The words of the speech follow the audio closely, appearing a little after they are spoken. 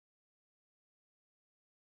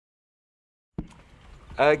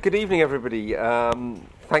Good evening, everybody.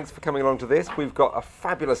 Thanks for coming along to this. We've got a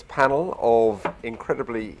fabulous panel of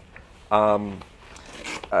incredibly wired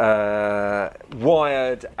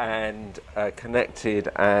and connected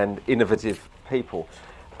and innovative people.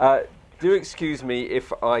 Do excuse me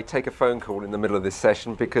if I take a phone call in the middle of this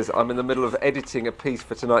session, because I'm in the middle of editing a piece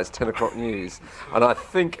for tonight's 10 o'clock news, and I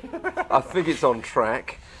think it's on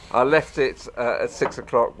track. I left it at 6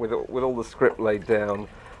 o'clock with all the script laid down,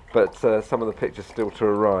 but some of the pictures still to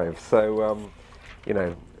arrive. So, a bit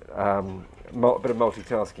of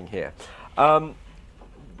multitasking here.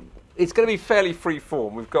 It's going to be fairly free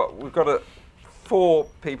form. We've got four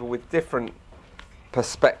people with different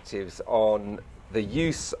perspectives on the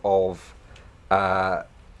use of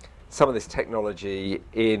some of this technology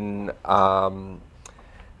in all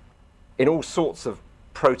sorts of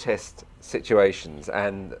protest situations,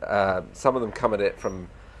 and some of them come at it from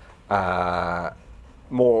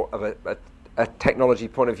more of a technology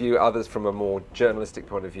point of view, others from a more journalistic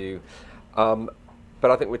point of view. But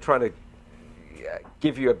I think we're trying to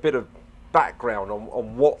give you a bit of background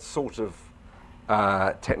on what sort of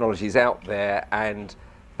technology is out there and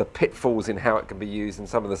the pitfalls in how it can be used, and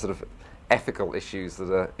some of the sort of ethical issues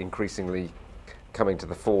that are increasingly coming to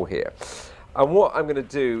the fore here. And what I'm going to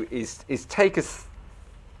do is take us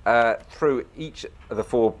through each of the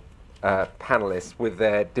four panelists with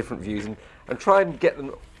their different views, and try and get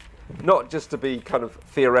them not just to be kind of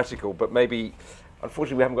theoretical, but maybe,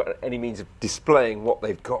 unfortunately we haven't got any means of displaying what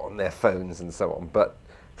they've got on their phones and so on, but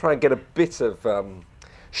try and get a bit of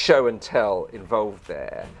show and tell involved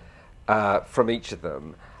there from each of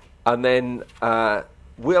them. And then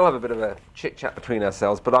we'll have a bit of a chit-chat between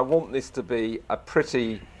ourselves, but I want this to be a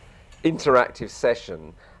pretty interactive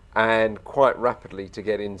session, and quite rapidly to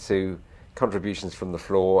get into contributions from the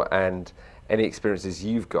floor and any experiences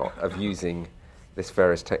you've got of using this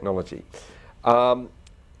various technology. And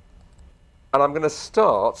I'm going to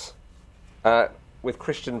start with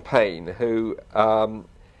Christian Payne, who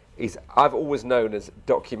I've always known as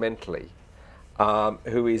Documentally,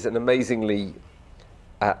 who is an amazingly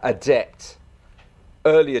adept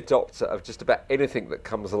early adopter of just about anything that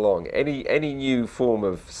comes along. Any new form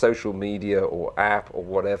of social media or app or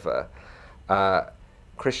whatever,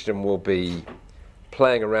 Christian will be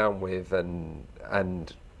playing around with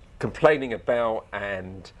and complaining about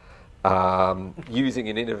and using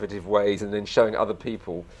in innovative ways, and then showing other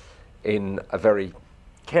people in a very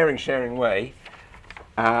caring, sharing way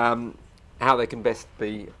how they can best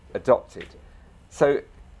be adopted. So,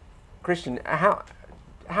 Christian,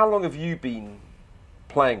 how long have you been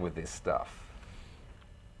playing with this stuff?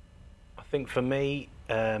 I think for me,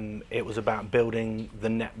 it was about building the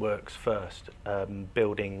networks first,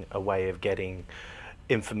 building a way of getting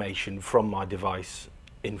information from my device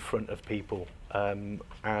in front of people,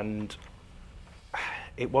 and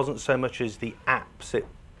it wasn't so much as the apps,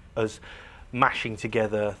 as mashing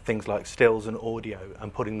together things like stills and audio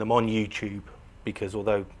and putting them on YouTube, because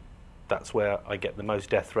although that's where I get the most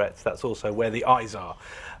death threats, that's also where the eyes are.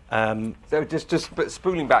 So but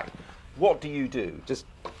spooling back, what do you do? Just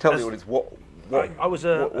tell the audience what I was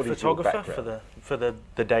a what photographer for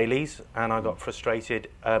the dailies, and I got frustrated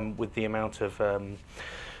with the amount of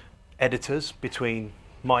editors between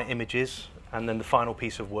my images and then the final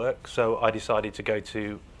piece of work. So I decided to go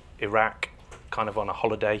to Iraq, kind of on a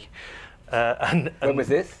holiday. And when was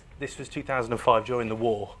this? This was 2005, during the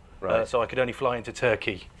war. Right. So I could only fly into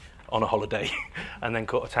Turkey on a holiday, and then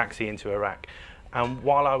caught a taxi into Iraq. And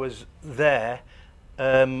while I was there,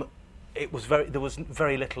 there was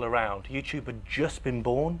very little around. YouTube had just been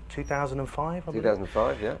born, 2005.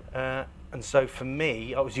 2005, yeah. And so for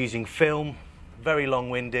me, I was using film, very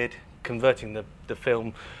long-winded, converting the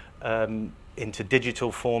film into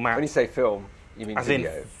digital format. When you say film, you mean as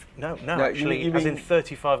video? No, actually, as in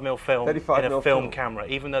 35mm film in a film camera.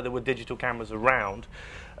 Even though there were digital cameras around,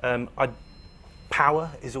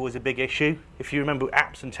 power is always a big issue. If you remember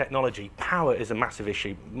apps and technology, power is a massive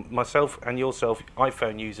issue. Myself and yourself,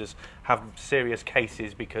 iPhone users, have serious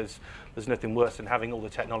cases because there's nothing worse than having all the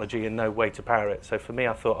technology and no way to power it. So for me,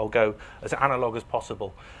 I thought I'll go as analog as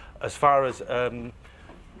possible. As far as I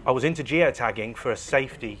was into geotagging for a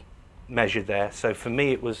safety measure there. So for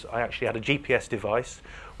me, I actually had a GPS device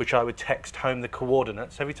which I would text home the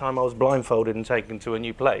coordinates. Every time I was blindfolded and taken to a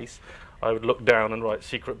new place, I would look down and write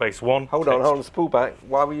secret base 1. Hold on, spool back.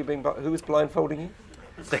 Why were you who was blindfolding you?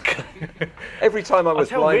 Every time I was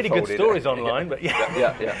tell blindfolded. really good stories online, but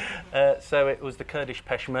yeah. So it was the Kurdish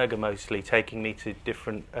Peshmerga mostly taking me to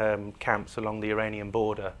different camps along the Iranian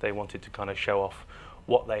border. They wanted to kind of show off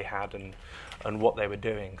what they had and what they were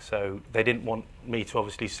doing. So they didn't want me to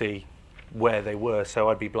obviously see where they were, so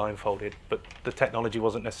I'd be blindfolded. But the technology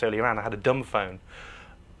wasn't necessarily around. I had a dumb phone.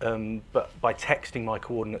 But by texting my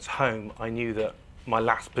coordinates home, I knew that my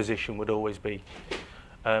last position would always be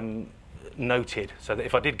noted, so that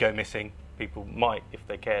if I did go missing, people might, if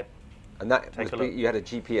they cared. And that was, you had a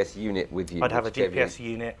GPS unit with you? I'd have a GPS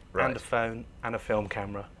unit and a phone and a film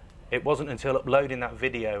camera. It wasn't until uploading that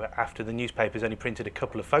video after the newspapers only printed a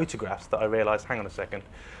couple of photographs that I realised, hang on a second,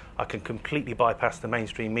 I can completely bypass the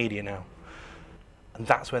mainstream media now. And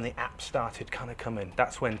that's when the apps started kind of coming.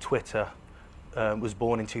 That's when Twitter was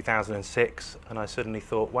born in 2006, and I suddenly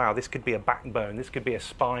thought, wow, this could be a backbone, this could be a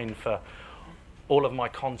spine for all of my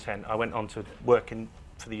content. I went on to working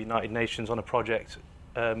for the United Nations on a project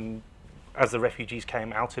as the refugees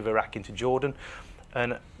came out of Iraq into Jordan,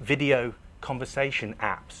 and video conversation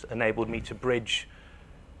apps enabled me to bridge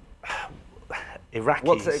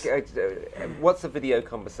Iraqis. What's a video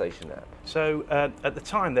conversation app? So at the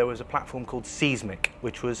time there was a platform called Seismic,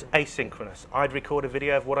 which was asynchronous. I'd record a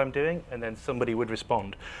video of what I'm doing and then somebody would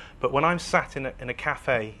respond. But when I'm sat in a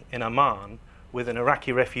cafe in Amman with an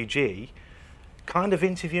Iraqi refugee, kind of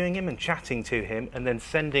interviewing him and chatting to him and then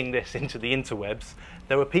sending this into the interwebs,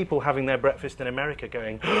 there were people having their breakfast in America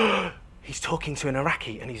going, oh, he's talking to an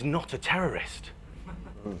Iraqi and he's not a terrorist.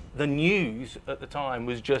 The news at the time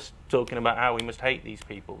was just talking about how we must hate these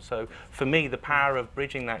people. So for me, the power of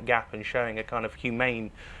bridging that gap and showing a kind of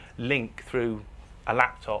humane link through a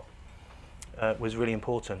laptop was really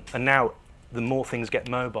important. And now, the more things get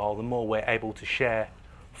mobile, the more we're able to share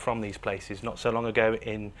from these places. Not so long ago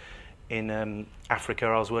in Africa,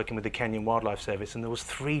 I was working with the Kenyan Wildlife Service, and there was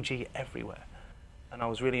 3G everywhere. And I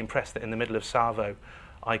was really impressed that in the middle of Savo,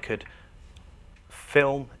 I could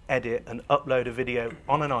film, edit, and upload a video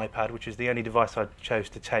on an iPad, which is the only device I chose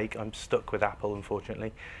to take. I'm stuck with Apple,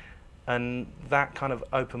 unfortunately. And that kind of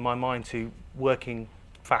opened my mind to working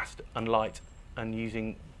fast and light and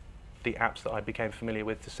using the apps that I became familiar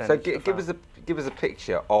with to send. So give us a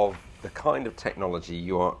picture of the kind of technology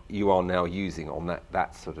you are now using on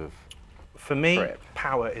that sort of. For me, trip.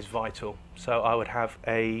 Power is vital. So I would have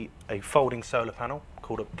a folding solar panel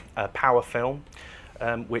called a power film,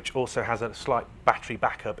 which also has a slight battery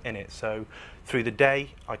backup in it. So through the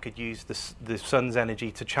day, I could use the sun's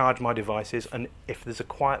energy to charge my devices, and if there's a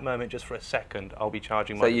quiet moment just for a second, I'll be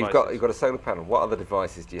charging my devices. So you've got a solar panel. What other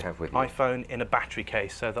devices do you have with you? iPhone in a battery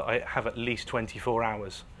case, so that I have at least 24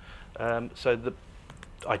 hours.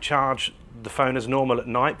 I charge the phone as normal at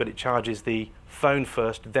night, but it charges the phone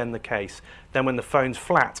first, then the case. Then when the phone's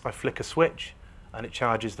flat, I flick a switch, and it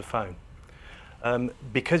charges the phone.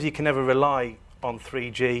 Because you can never rely on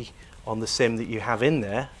 3G on the SIM that you have in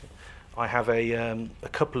there, I have a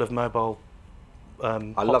couple of mobile.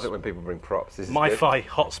 I love it when people bring props. Wi-Fi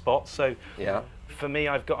hotspots. So yeah. For me,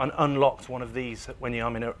 I've got an unlocked one of these when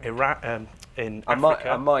I'm in Africa. A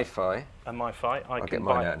Wi-Fi. A Wi-Fi. I can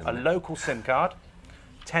buy a local SIM card.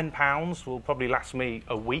 £10 will probably last me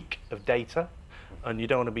a week of data, and you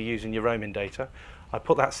don't want to be using your roaming data. I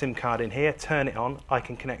put that SIM card in here, turn it on. I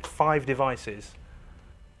can connect 5 devices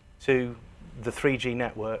to the 3G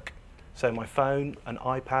network. So my phone, an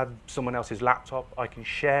iPad, someone else's laptop, I can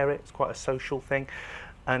share it. It's quite a social thing,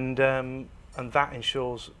 and that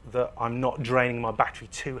ensures that I'm not draining my battery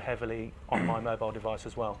too heavily on my mobile device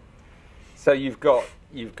as well. So you've got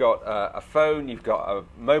a phone, you've got a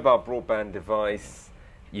mobile broadband device,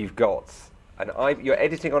 you've got you're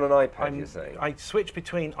editing on an iPad. You're saying? I switch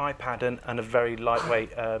between iPad and a very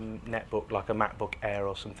lightweight netbook, like a MacBook Air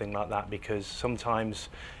or something like that, because sometimes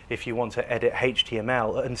if you want to edit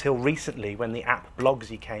HTML, until recently when the app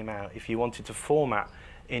Blogsy came out, if you wanted to format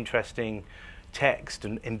interesting text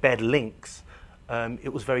and embed links,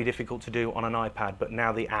 it was very difficult to do on an iPad, but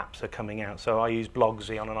now the apps are coming out. So I use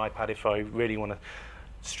Blogsy on an iPad if I really want to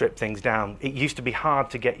strip things down. It used to be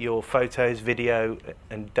hard to get your photos, video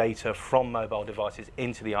and data from mobile devices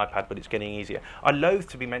into the iPad, but it's getting easier. I loathe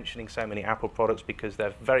to be mentioning so many Apple products because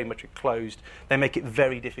they're very much closed. They make it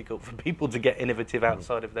very difficult for people to get innovative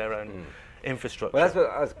outside of their own infrastructure. Well, that's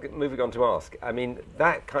what I was moving on to ask. I mean,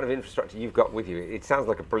 that kind of infrastructure you've got with you, it sounds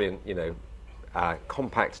like a brilliant,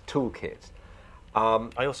 compact toolkit.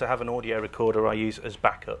 I also have an audio recorder I use as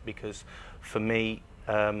backup because for me,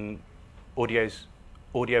 audio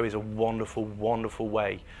is a wonderful, wonderful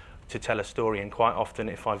way to tell a story, and quite often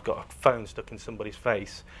if I've got a phone stuck in somebody's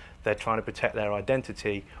face, they're trying to protect their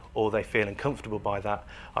identity or they feel uncomfortable by that,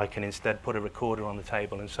 I can instead put a recorder on the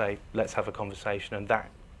table and say, let's have a conversation. And that,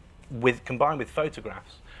 combined with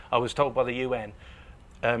photographs, I was told by the UN,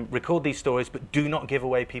 record these stories, but do not give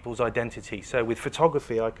away people's identity. So with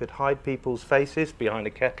photography, I could hide people's faces behind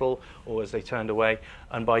a kettle or as they turned away,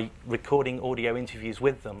 and by recording audio interviews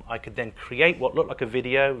with them, I could then create what looked like a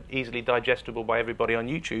video, easily digestible by everybody on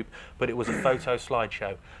YouTube, but it was a photo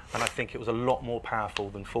slideshow, and I think it was a lot more powerful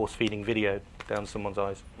than force-feeding video down someone's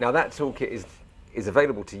eyes. Now that toolkit is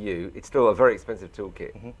available to you. It's still a very expensive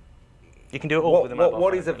toolkit. Mm-hmm. You can do it all with a mobile phone.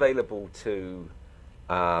 What is available to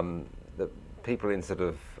the people in sort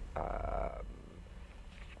of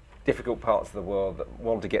difficult parts of the world that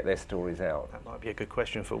want to get their stories out? That might be a good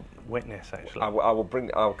question for Witness, actually.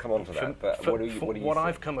 I'll come on to that. But what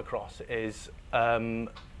I've come across is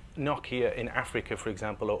Nokia in Africa, for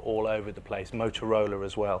example, are all over the place. Motorola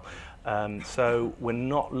as well. So we're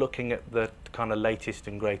not looking at the kind of latest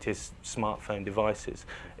and greatest smartphone devices.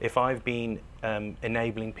 If I've been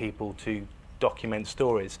enabling people to document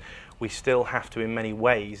stories, we still have to, in many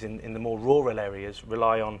ways, in the more rural areas,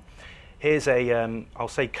 rely on, here's a, I'll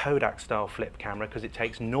say Kodak-style flip camera, because it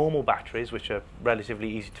takes normal batteries, which are relatively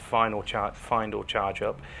easy to find or charge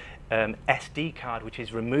up, SD card, which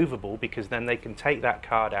is removable, because then they can take that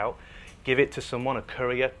card out, give it to someone, a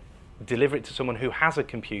courier, deliver it to someone who has a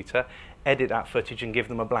computer, edit that footage and give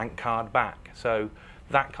them a blank card back. So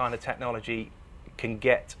that kind of technology can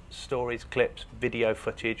get stories, clips, video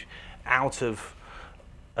footage out of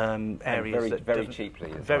areas very cheaply.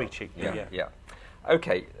 Very cheaply, yeah.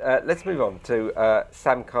 Okay, let's move on to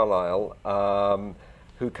Sam Carlisle,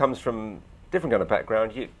 who comes from different kind of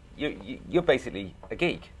background. You're basically a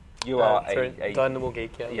geek. You are a dynamo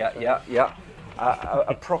geek. Yeah.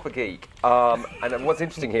 A proper geek. And what's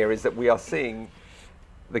interesting here is that we are seeing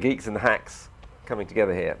the geeks and the hacks coming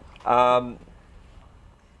together here. Tell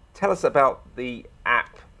us about the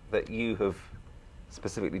app that you have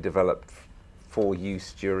specifically developed for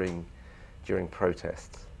use during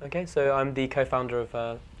protests. Okay, so I'm the co-founder of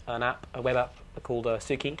an app, a web app called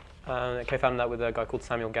Suki. I co-founded that with a guy called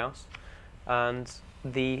Samuel Gauss. And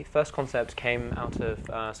the first concept came out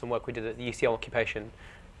of some work we did at the UCL Occupation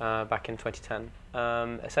back in 2010.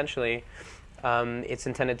 Essentially, it's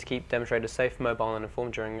intended to keep demonstrators safe, mobile and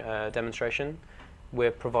informed during a demonstration.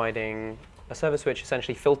 We're providing a service which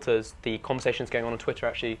essentially filters the conversations going on Twitter.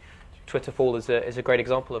 Actually, Twitterfall is a great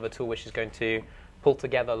example of a tool which is going to pull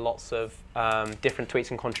together lots of different tweets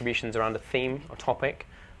and contributions around a theme or topic,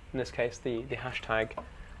 in this case the hashtag.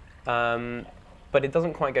 But it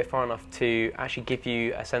doesn't quite go far enough to actually give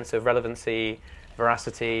you a sense of relevancy,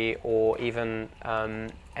 veracity, or even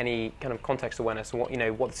any kind of context awareness of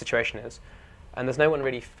what the situation is. And there's no one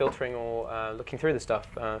really filtering or looking through this stuff,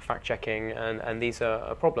 fact-checking, and these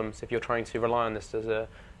are problems if you're trying to rely on this as a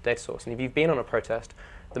data source. And if you've been on a protest,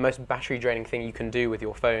 the most battery-draining thing you can do with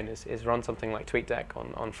your phone is run something like TweetDeck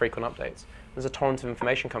on frequent updates. There's a torrent of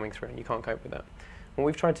information coming through, and you can't cope with that. What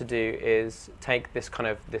we've tried to do is take this kind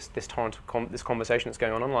of this torrent of this conversation that's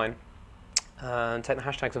going on online, and take the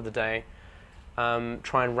hashtags of the day,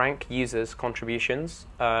 try and rank users' contributions,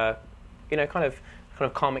 kind of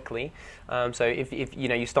karmically. So if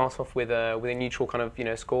you start off with a neutral kind of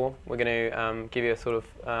score, we're going to give you a sort of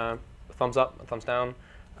thumbs up, a thumbs down.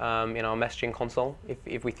 In our messaging console,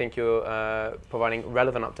 if we think you're providing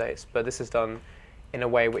relevant updates. But this is done in a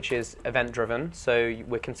way which is event-driven, so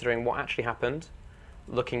we're considering what actually happened,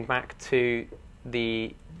 looking back to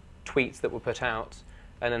the tweets that were put out,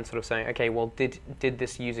 and then sort of saying, okay, well, did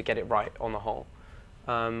this user get it right on the whole?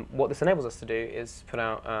 What this enables us to do is put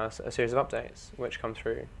out a series of updates, which come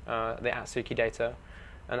through the @Suki data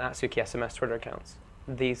and @Suki SMS Twitter accounts.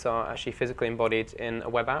 These are actually physically embodied in a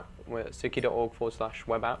web app,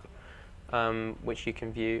 suki.org/web app, which you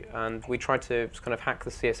can view. And we try to kind of hack the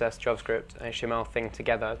CSS, JavaScript, and HTML thing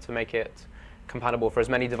together to make it compatible for as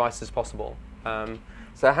many devices as possible.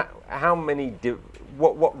 So how many,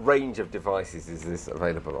 what range of devices is this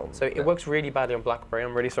available on? So it works really badly on BlackBerry.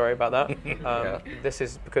 I'm really sorry about that. This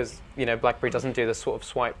is because BlackBerry doesn't do this sort of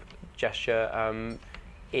swipe gesture.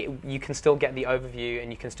 You can still get the overview, and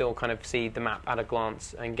you can still kind of see the map at a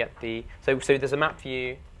glance and get the... So there's a map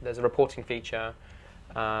view, there's a reporting feature,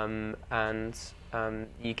 and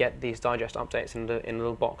you get these digest updates in a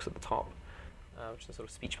little box at the top, which is a sort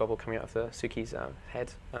of speech bubble coming out of the Suki's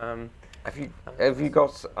head. Have you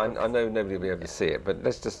got... I know nobody will be able to see it, but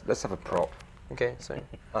let's have a prop. Okay, so...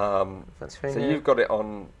 so you've got it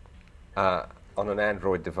on an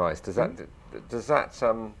Android device. Does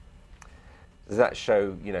that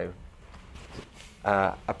show,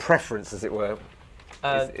 a preference, as it were?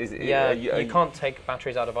 You can't take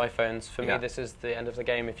batteries out of iPhones. For me, this is the end of the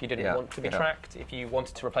game. If you didn't want to be tracked, if you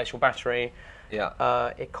wanted to replace your battery,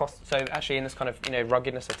 it costs. So actually, in this kind of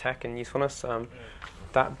ruggedness of tech and usefulness,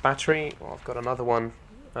 that battery. Well, I've got another one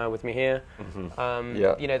with me here.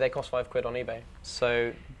 Yeah. You know, they cost £5 on eBay.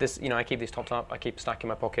 So this, you know, I keep these topped up. I keep a stack in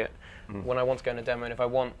my pocket. When I want to go on a demo, and if I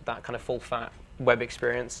want that kind of full fat web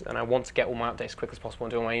experience, and I want to get all my updates as quick as possible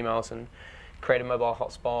and do all my emails and create a mobile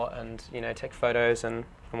hotspot and, you know, take photos and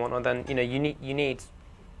whatnot, then, you know, you need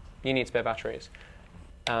spare batteries.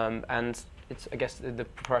 And it's, I guess, the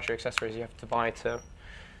proprietary accessories you have to buy to.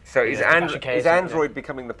 So is Android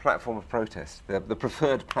becoming the platform of protest, the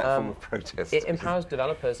preferred platform of protest? It empowers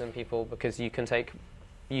developers and people because you can take,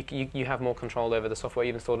 you have more control over the software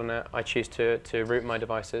you've installed on it. I choose to root my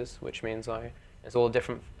devices, which means there's all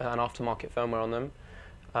different an aftermarket firmware on them.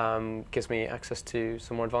 Gives me access to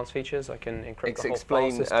some more advanced features. I can encrypt the whole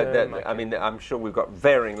file system. I mean, I'm sure we've got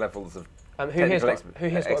varying levels of. Who here's got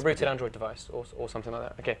a rooted Android device or something like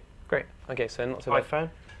that? Okay, great. Okay, so not so bad.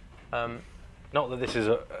 iPhone. Not that this is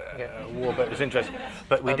a war, but it's interesting.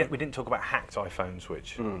 But we didn't talk about hacked iPhones,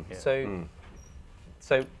 which. Yeah.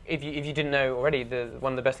 So if you didn't know already,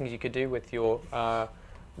 one of the best things you could do with your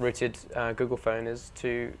rooted Google phone is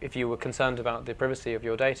to, if you were concerned about the privacy of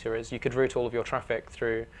your data, is you could route all of your traffic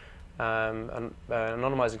through an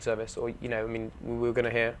anonymizing service. Or, you know, I mean, we were going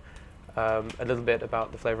to hear a little bit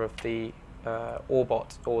about the flavor of the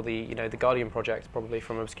Orbot or the Guardian project, probably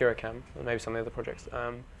from ObscuraCam, or maybe some of the other projects.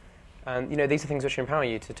 And, you know, these are things which empower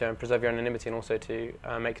you to preserve your anonymity and also to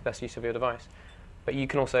make the best use of your device. But you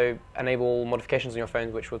can also enable modifications on your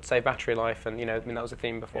phone which would save battery life, and, you know, I mean, that was a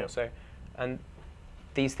theme before. Yep. So, and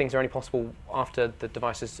these things are only possible after the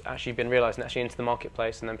device has actually been realized and actually into the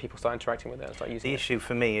marketplace, and then people start interacting with it and start using it. The issue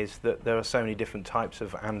for me is that there are so many different types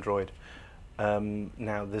of Android.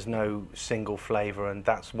 Now, there's no single flavor, and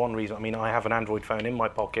that's one reason. I mean, I have an Android phone in my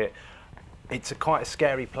pocket. It's quite a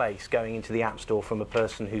scary place going into the App Store from a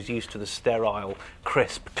person who's used to the sterile,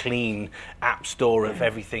 crisp, clean App Store of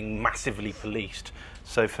everything massively policed.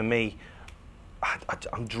 So for me,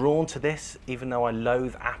 I'm drawn to this, even though I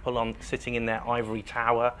loathe Apple on sitting in their ivory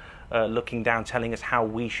tower, looking down, telling us how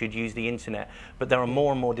we should use the internet. But there are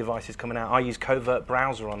more and more devices coming out. I use Covert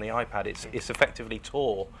Browser on the iPad. It's effectively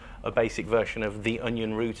Tor, a basic version of the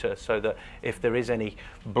Onion router, so that if there is any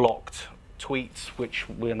blocked tweets, which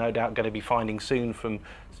we're no doubt going to be finding soon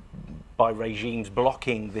by regimes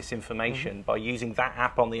blocking this information, by using that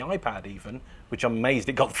app on the iPad even, which I'm amazed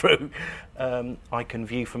it got through, I can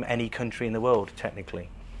view from any country in the world, technically.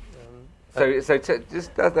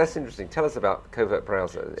 That's interesting. Tell us about Covert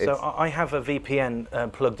Browser. So I have a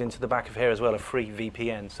VPN plugged into the back of here as well, a free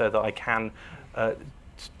VPN, so that I can, to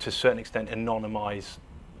a certain extent, anonymize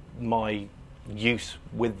my use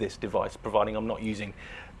with this device, providing I'm not using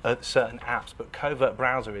certain apps. But Covert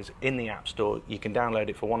Browser is in the App Store. You can download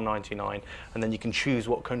it for $1.99, and then you can choose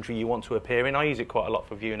what country you want to appear in. I use it quite a lot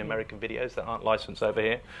for viewing American videos that aren't licensed over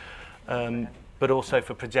here, but also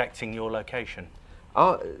for projecting your location.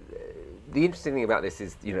 The interesting thing about this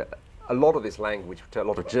is, you know, a lot of this language to a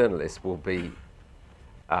lot of journalists will be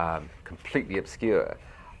completely obscure.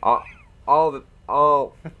 Are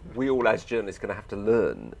we all as journalists going to have to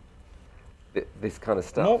learn this kind of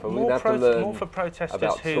stuff? More for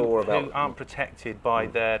protesters who aren't protected by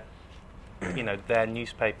their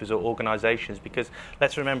newspapers or organisations, because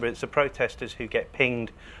let's remember, it's the protesters who get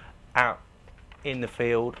pinged out in the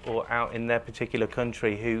field or out in their particular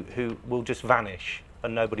country who will just vanish,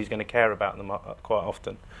 and nobody's going to care about them quite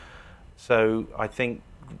often. So I think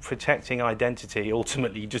protecting identity,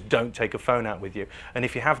 ultimately, you just don't take a phone out with you. And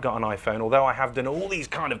if you have got an iPhone, although I have done all these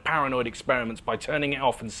kind of paranoid experiments by turning it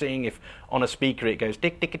off and seeing if on a speaker it goes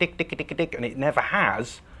dick, dick, dick, dick, dick, dick, and it never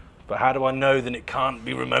has, but how do I know that it can't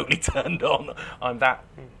be remotely turned on? I'm that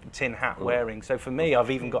tin hat wearing. So for me, I've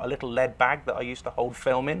even got a little lead bag that I used to hold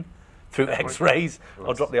film in through X-rays.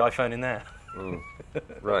 I'll drop the iPhone in there.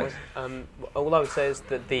 Right. All I would say is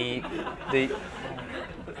that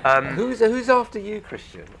who's after you,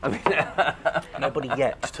 Christian? I mean, nobody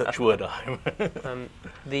yet. Touch wood.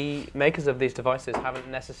 The makers of these devices haven't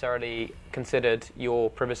necessarily considered your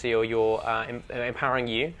privacy or your empowering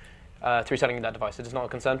you through selling that device. It is not a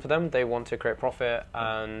concern for them. They want to create profit,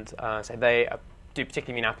 and so they do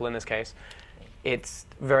particularly mean Apple in this case. It's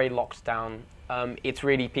very locked down. It's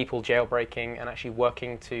really people jailbreaking and actually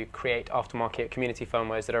working to create aftermarket community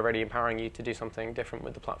firmwares that are already empowering you to do something different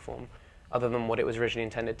with the platform, other than what it was originally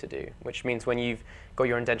intended to do. Which means when you've got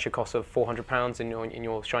your indenture cost of £400 in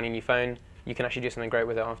your shiny new phone, you can actually do something great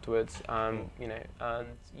with it afterwards. And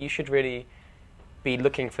you should really be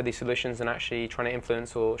looking for these solutions and actually trying to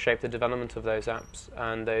influence or shape the development of those apps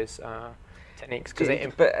and those techniques.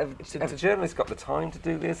 But have journalists got the time to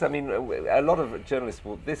do this? I mean, a lot of journalists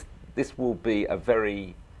will. This will be a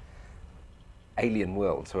alien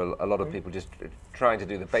world. So a lot of people just trying to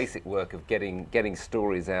do the basic work of getting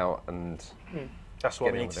stories out and. That's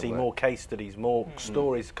why we need to see more case studies, more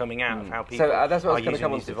stories coming out of how people that's what I was are going to using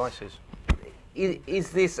come these on to. devices.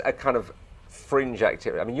 Is this a kind of fringe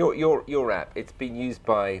activity? I mean, your app, it's been used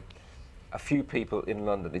by a few people in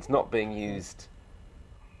London. It's not being used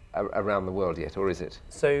around the world yet, or is it?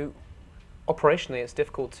 So, operationally, it's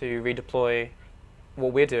difficult to redeploy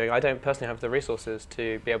what we're doing. I don't personally have the resources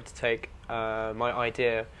to be able to take my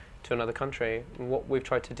idea to another country. What we've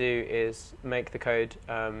tried to do is make the code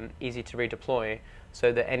easy to redeploy,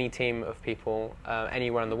 so that any team of people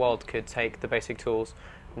anywhere in the world could take the basic tools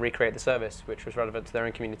and recreate the service, which was relevant to their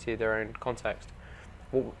own community, their own context.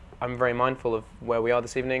 Well, I'm very mindful of where we are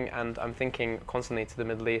this evening, and I'm thinking constantly to the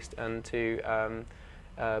Middle East and to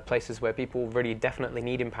places where people really definitely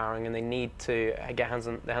need empowering, and they need to get their hands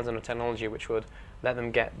on a technology which would let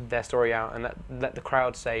them get their story out and let the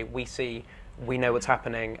crowd say, we know what's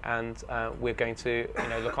happening, and we're going to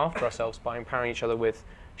look after ourselves by empowering each other with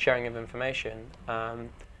sharing of information.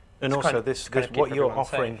 And also, what you're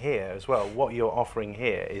offering here as well. What you're offering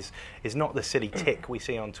here is not the silly tick we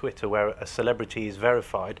see on Twitter where a celebrity is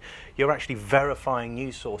verified. You're actually verifying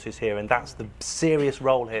news sources here, and that's the serious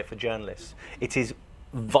role here for journalists. It is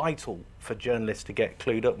vital for journalists to get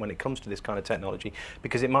clued up when it comes to this kind of technology,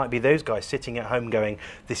 because it might be those guys sitting at home going,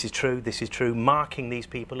 this is true, marking these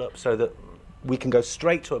people up so that we can go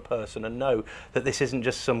straight to a person and know that this isn't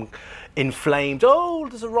just some inflamed,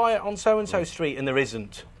 there's a riot on so-and-so street, and there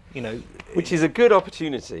isn't. Which is a good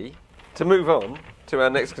opportunity to move on to our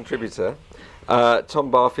next contributor,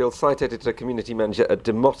 Tom Barfield, site editor, community manager at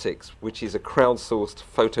Demotics, which is a crowdsourced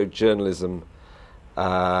photojournalism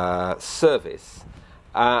service.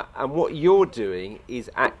 And what you're doing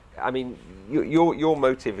is, your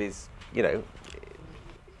motive is,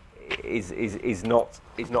 is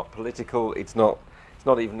not political. It's not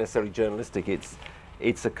even necessarily journalistic.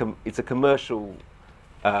 It's a commercial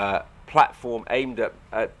platform aimed at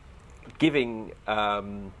giving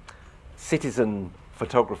citizen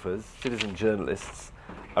photographers, citizen journalists,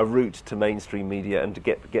 a route to mainstream media and to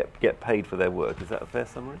get paid for their work. Is that a fair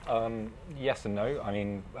summary? Yes and no. I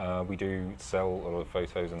mean, we do sell a lot of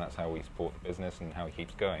photos, and that's how we support the business and how it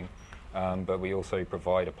keeps going. But we also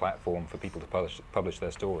provide a platform for people to publish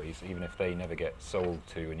their stories, even if they never get sold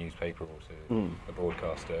to a newspaper or to a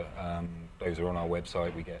broadcaster. Those are on our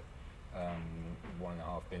website. We get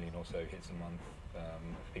 1.5 billion or so hits a month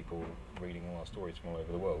of people reading all our stories from all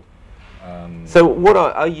over the world. So what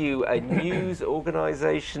are you, a news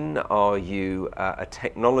organisation? Are you a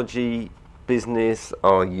technology business?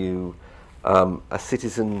 Are you a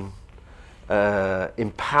citizen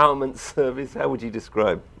empowerment service? How would you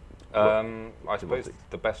describe? I suppose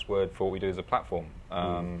the best word for what we do is a platform.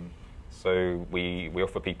 So we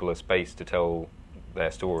offer people a space to tell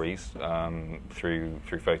their stories through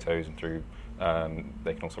photos and through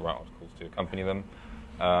they can also write articles to accompany them.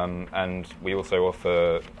 And we also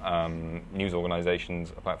offer news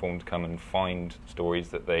organisations a platform to come and find stories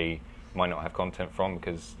that they might not have content from,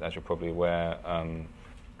 because, as you're probably aware,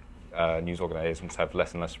 news organisations have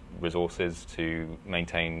less and less resources to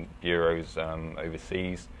maintain bureaus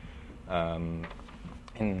overseas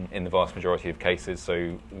in the vast majority of cases.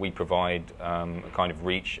 So we provide a kind of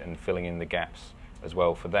reach and filling in the gaps as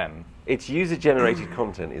well for them. It's user-generated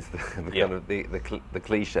content is the kind of the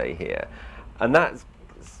cliche here, and that's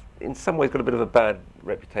in some ways got a bit of a bad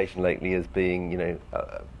reputation lately as being,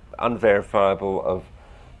 unverifiable, of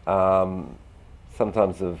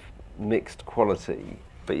sometimes of mixed quality.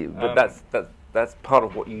 But that's part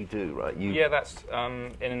of what you do, right? That's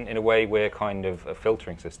in a way we're kind of a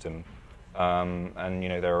filtering system, and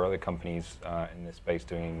there are other companies in this space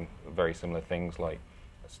doing very similar things. Like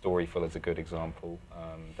Storyful is a good example.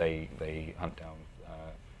 They hunt down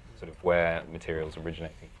sort of where material's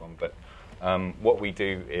originating from, but. What we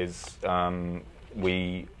do is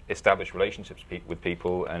we establish relationships with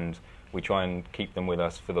people, and we try and keep them with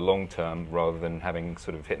us for the long term, rather than having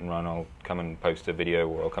sort of hit and run. I'll come and post a video,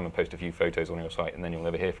 or I'll come and post a few photos on your site, and then you'll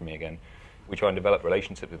never hear from me again. We try and develop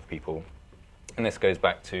relationships with people, and this goes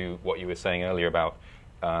back to what you were saying earlier about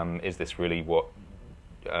is this really what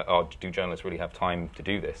do journalists really have time to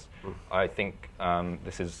do this? I think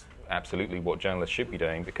this is absolutely what journalists should be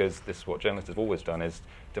doing, because this is what journalists have always done, is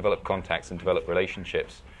develop contacts and develop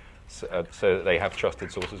relationships so that they have trusted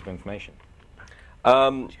sources of information.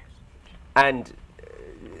 And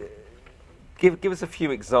give us a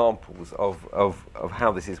few examples of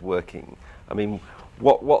how this is working. I mean,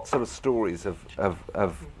 what sort of stories have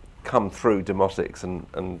come through Demotics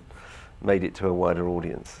and made it to a wider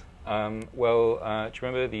audience? Well, do you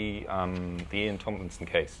remember the Ian Tomlinson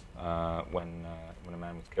case when a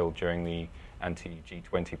man was killed during the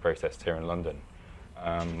anti-G20 protests here in London?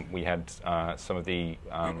 We had some of the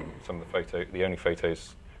only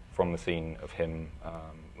photos from the scene of him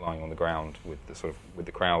lying on the ground with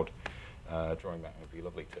the crowd drawing back. It would be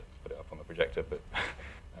lovely to put it up on the projector, but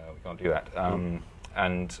we can't do that.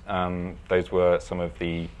 And those were some of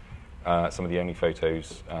the only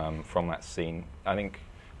photos from that scene. I think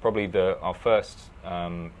probably our first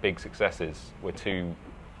big successes were two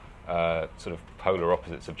sort of polar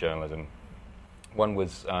opposites of journalism. One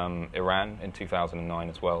was Iran in 2009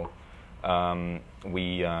 as well.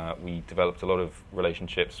 We developed a lot of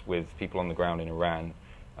relationships with people on the ground in Iran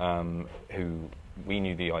who we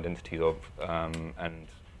knew the identities of and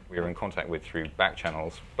we were in contact with through back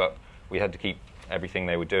channels, but we had to keep everything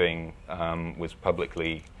they were doing was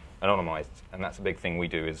publicly anonymized, and that's a big thing we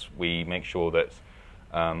do, is we make sure that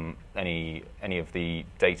any of the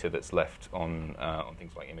data that's left on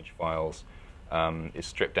things like image files is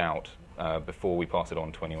stripped out before we pass it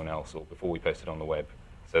on to anyone else or before we post it on the web,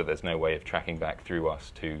 so there's no way of tracking back through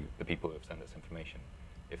us to the people who have sent us information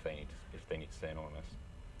if they need to stay anonymous.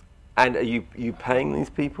 And are you paying these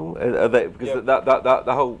people? Are they, because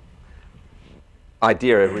the whole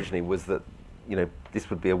idea originally was that this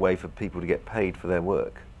would be a way for people to get paid for their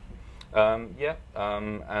work.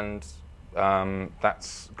 And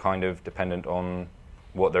that's kind of dependent on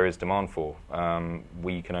what there is demand for.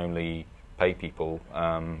 We can only pay people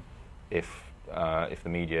if the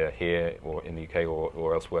media here or in the UK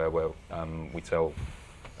or elsewhere where we sell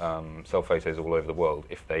photos all over the world,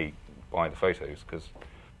 if they buy the photos, because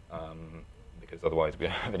otherwise we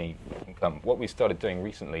don't have any income. What we started doing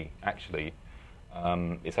recently, actually,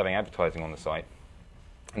 is having advertising on the site,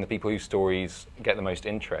 and the people whose stories get the most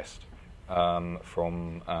interest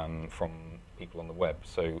from people on the web,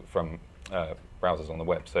 so from browsers on the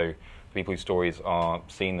web. So the people whose stories are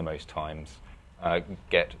seen the most times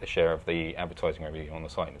get a share of the advertising revenue on the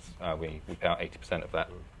site. We pay out 80% of that.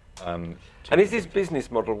 And is this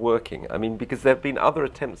business model working? I mean, because there have been other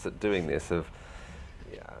attempts at doing this, of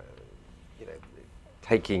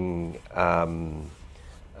taking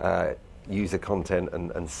user content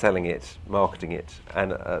and selling it, marketing it,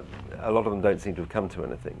 and a lot of them don't seem to have come to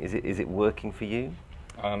anything. Is it working for you?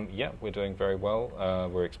 Yeah, we're doing very well.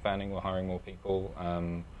 We're expanding. We're hiring more people.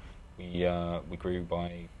 We grew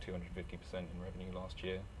by 250% in revenue last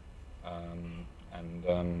year, and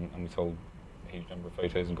we sold a huge number of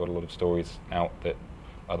photos and got a lot of stories out that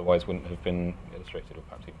otherwise wouldn't have been illustrated or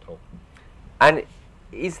perhaps even told. And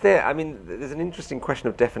is there? I mean, there's an interesting question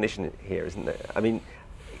of definition here, isn't there? I mean,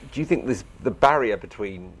 do you think the barrier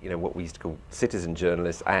between what we used to call citizen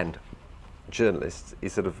journalists and journalists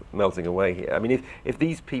is sort of melting away here? I mean, if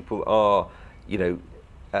these people are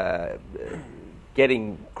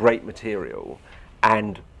getting great material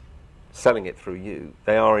and selling it through you,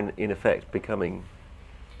 they are in effect becoming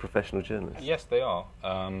professional journalists. Yes, they are.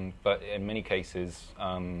 But in many cases,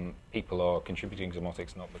 people are contributing to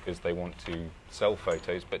Demotics not because they want to sell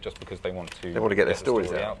photos, but just because they want to get their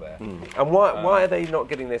stories out there. And why are they not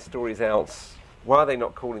getting their stories out? Why are they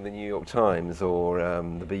not calling the New York Times or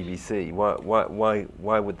the BBC?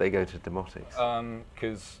 Why would they go to Demotics?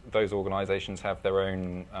 Because those organisations have their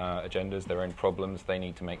own agendas, their own problems. They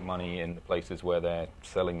need to make money in the places where they're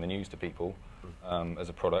selling the news to people as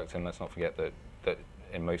a product. And let's not forget that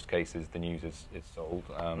in most cases the news is sold.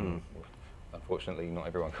 Unfortunately, not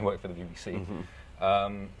everyone can work for the BBC.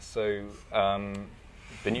 So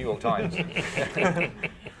the New York Times.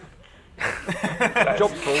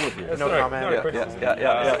 Jobs for all of you.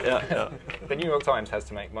 The New York Times has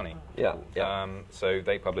to make money. Yeah. So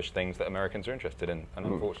they publish things that Americans are interested in, and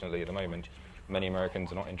unfortunately, at the moment, many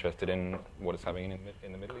Americans are not interested in what is happening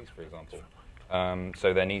in the Middle East, for example.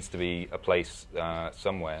 So there needs to be a place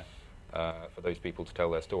somewhere for those people to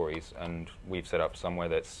tell their stories, and we've set up somewhere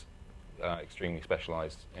that's extremely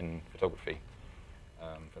specialised in photography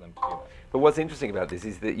for them to do that. But what's interesting about this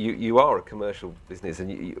is that you are a commercial business,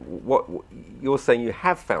 and what you're saying, you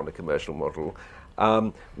have found a commercial model,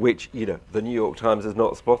 which the New York Times has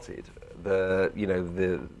not spotted.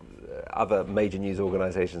 The other major news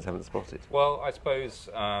organisations haven't spotted. Well, I suppose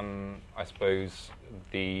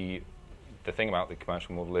the thing about the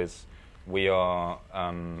commercial model is we're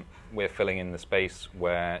filling in the space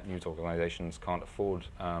where news organisations can't afford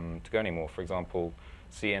to go anymore. For example,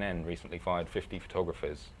 CNN recently fired 50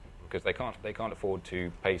 photographers because they can't afford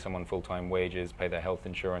to pay someone full-time wages, pay their health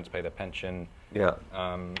insurance, pay their pension,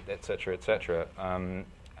 et cetera,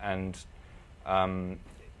 and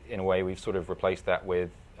in a way we've sort of replaced that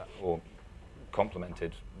with or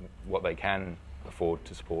complemented what they can afford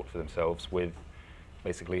to support for themselves, with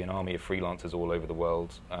basically an army of freelancers all over the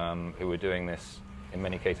world who are doing this in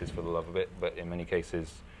many cases for the love of it, but in many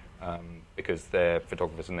cases because they're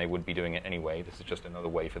photographers and they would be doing it anyway. This is just another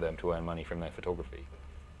way for them to earn money from their photography.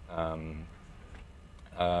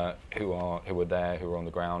 Who are there, who are on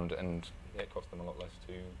the ground, and it costs them a lot less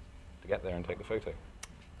to get there and take the photo.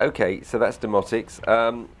 Okay, so that's Demotics.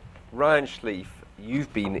 Ryan Schlief,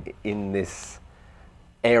 you've been in this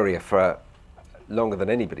area for longer than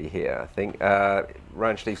anybody here, I think.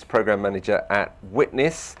 Ryan Schlief's program manager at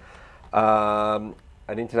Witness, an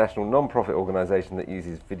international non-profit organisation that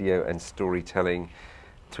uses video and storytelling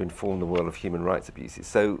to inform the world of human rights abuses.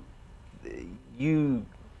 So you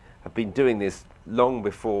have been doing this long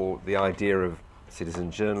before the idea of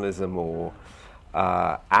citizen journalism or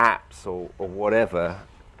apps or whatever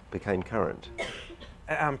became current.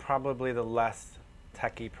 I'm probably the less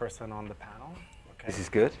techie person on the panel. Okay. This is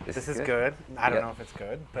good. This is good. I don't know if it's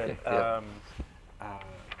good, but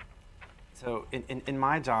so in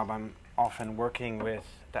my job, I'm often working with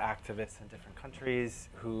the activists in different countries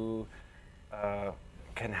who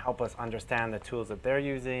can help us understand the tools that they're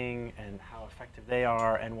using and how effective they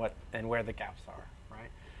are and where the gaps are,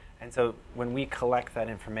 right? And so when we collect that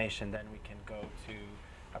information, then we can go to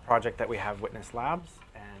a project that we have, Witness Labs,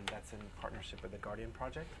 and that's in partnership with the Guardian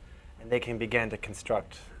Project, and they can begin to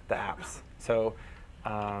construct the apps. So,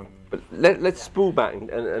 but let's spool back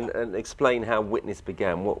and explain how Witness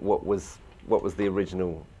began. What was the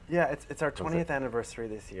original? Yeah, it's our 20th anniversary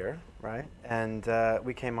this year, right? And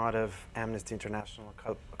we came out of Amnesty International,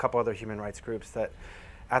 a couple other human rights groups that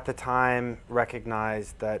at the time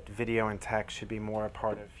recognized that video and tech should be more a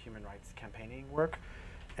part of human rights campaigning work.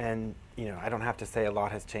 And I don't have to say a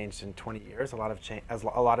lot has changed in 20 years. A lot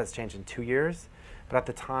has changed in 2 years. But at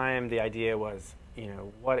the time, the idea was,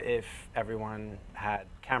 what if everyone had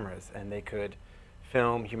cameras and they could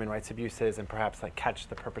film human rights abuses and perhaps catch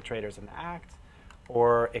the perpetrators in the act,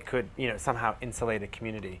 or it could somehow insulate a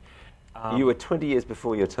community. You were 20 years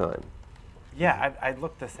before your time. Yeah, I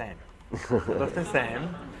looked the same. Looked the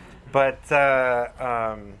same, but.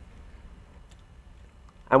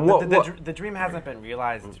 And the dream hasn't been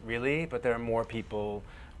realized really, but there are more people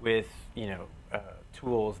with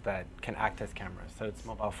tools that can act as cameras. So it's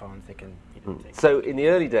mobile phones. They can. Take so in the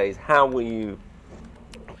early days, how were you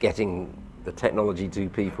getting the technology to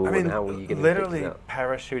people, and how were you getting literally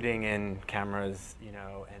parachuting in cameras,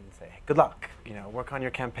 and say, hey, good luck, work on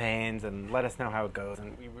your campaigns and let us know how it goes.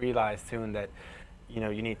 And we realized soon that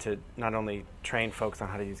you need to not only train folks on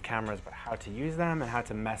how to use cameras, but how to use them and how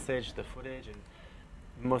to message the footage. And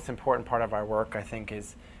the most important part of our work, I think,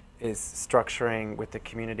 is structuring with the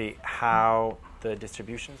community how the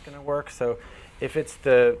distribution is going to work. So if it's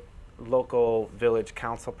the local village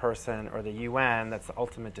council person or the UN that's the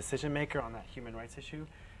ultimate decision maker on that human rights issue,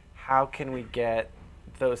 how can we get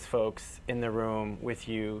those folks in the room with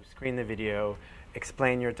you, screen the video,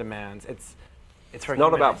 explain your demands? It's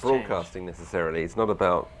not about broadcasting necessarily. It's not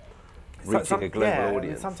about reaching a global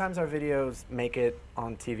audience. Sometimes our videos make it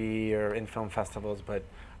on TV or in film festivals, but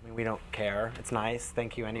we don't care. It's nice.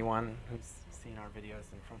 Thank you, anyone who's seen our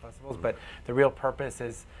videos in film festivals. But the real purpose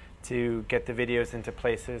is to get the videos into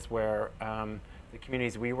places where the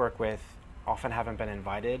communities we work with often haven't been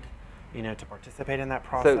invited, to participate in that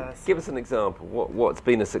process. So give us an example. What's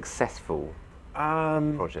been a successful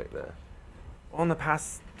project there? Well, in the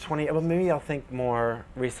past 20, well, maybe I'll think more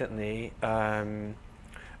recently.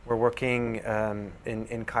 We're working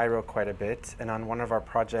in Cairo quite a bit, and on one of our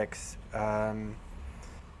projects,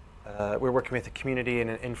 we're working with a community in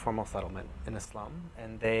an informal settlement in a slum,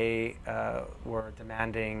 and they were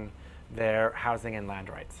demanding their housing and land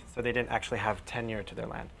rights. So they didn't actually have tenure to their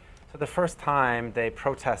land. So the first time they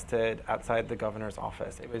protested outside the governor's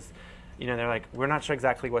office, it was, they're like, we're not sure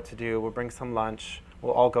exactly what to do. We'll bring some lunch.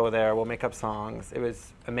 We'll all go there. We'll make up songs. It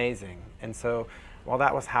was amazing. And so while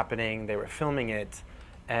that was happening, they were filming it.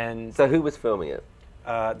 And so who was filming it?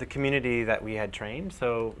 The community that we had trained.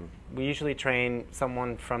 So we usually train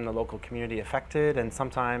someone from the local community affected, and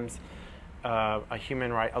sometimes a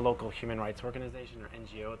local human rights organization or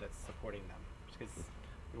NGO that's supporting them, because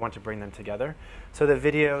we want to bring them together. So the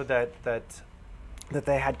video that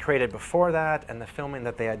they had created before that and the filming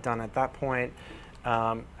that they had done at that point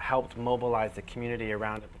helped mobilize the community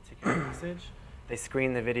around a particular message. They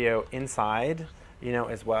screened the video inside,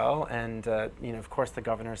 as well. And, of course, the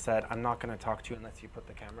governor said, I'm not going to talk to you unless you put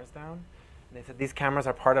the cameras down. And they said, these cameras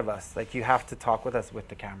are part of us. You have to talk with us with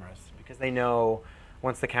the cameras, because they know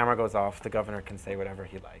once the camera goes off, the governor can say whatever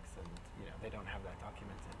he likes, and, they don't have that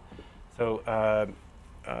documented. So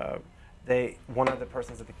one of the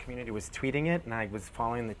persons of the community was tweeting it, and I was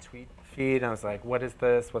following the tweet feed, and I was like, what is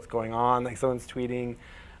this? What's going on? Like, someone's tweeting.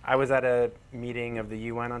 I was at a meeting of the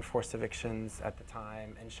UN on forced evictions at the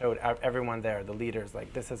time and showed everyone there, the leaders,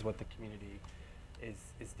 like, this is what the community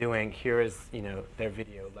is doing. Here is, their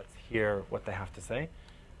video. Let's hear what they have to say.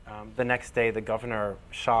 The next day, the governor,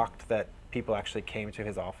 shocked that people actually came to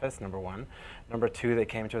his office, number one. Number two, they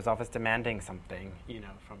came to his office demanding something,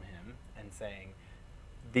 from him and saying,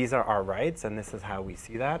 these are our rights, and this is how we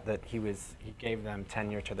see that he gave them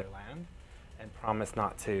tenure to their land and promised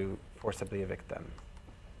not to forcibly evict them,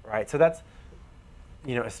 right? So that's,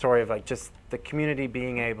 a story of like just the community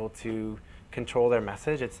being able to control their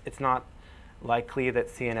message. It's not likely that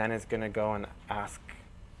CNN is going to go and ask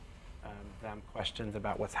them questions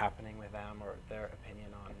about what's happening with them or their opinion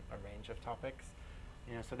on a range of topics.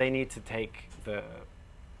 So they need to take the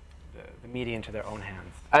media into their own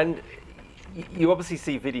hands. And you obviously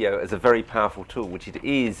see video as a very powerful tool, which it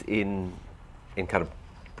is in kind of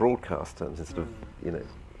broadcast terms, instead of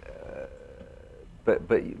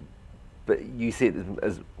but you see it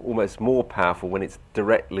as almost more powerful when it's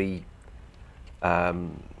directly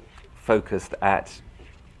focused at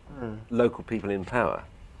local people in power.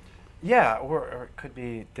 Yeah, or it could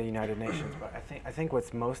be the United Nations. But I think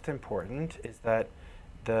what's most important is that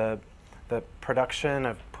the production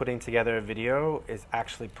of putting together a video is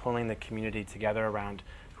actually pulling the community together around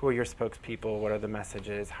who are your spokespeople, what are the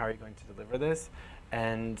messages, how are you going to deliver this,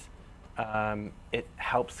 and it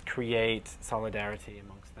helps create solidarity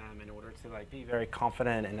amongst them in order to be very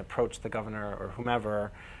confident and approach the governor or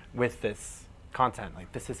whomever with this content.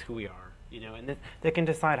 Like, this is who we are, and they can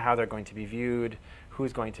decide how they're going to be viewed,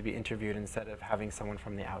 who's going to be interviewed, instead of having someone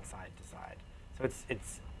from the outside decide. So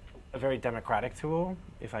it's a very democratic tool,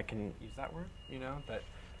 if I can use that word, that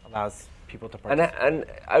allows people to participate. And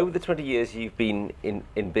over the 20 years you've been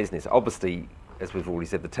in business, obviously, as we've already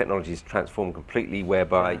said, the technology has transformed completely,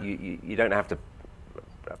 whereby you don't have to,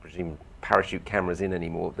 I presume, parachute cameras in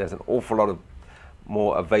anymore. There's an awful lot of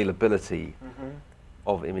more availability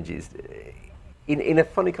of images. In a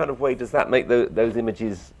funny kind of way, does that make those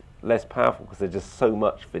images less powerful because there's just so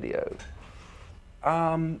much video?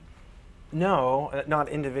 No, not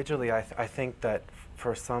individually. I think that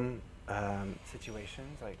for some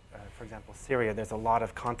situations, like for example Syria, there's a lot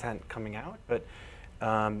of content coming out. But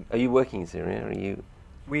are you working in Syria? Are you?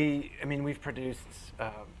 We've produced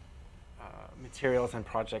materials and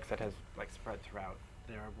projects that has spread throughout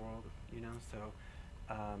the Arab world. So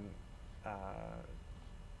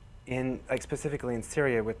in specifically in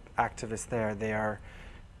Syria with activists there, they are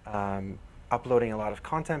uploading a lot of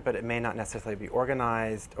content, but it may not necessarily be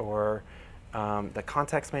organized, or the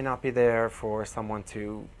context may not be there for someone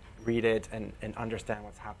to read it and understand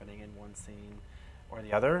what's happening in one scene or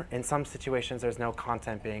the other. In some situations, there's no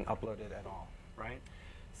content being uploaded at all, right?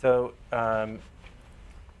 So, and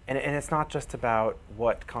it's not just about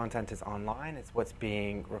what content is online, it's what's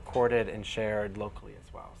being recorded and shared locally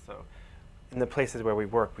as well. So in the places where we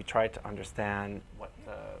work, we try to understand what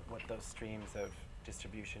those streams of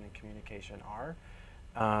distribution and communication are.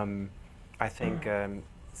 I think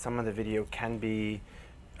some of the video can be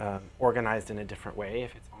organized in a different way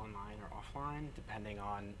if it's online or offline, depending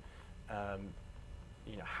on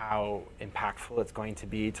how impactful it's going to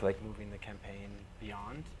be to moving the campaign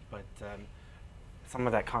beyond. But some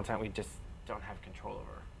of that content we just don't have control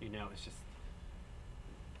over. It's just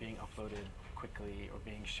being uploaded quickly or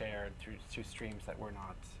being shared through streams that we're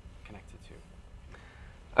not connected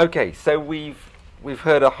to. Okay, so we've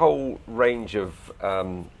heard a whole range of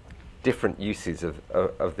different uses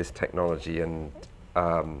of this technology and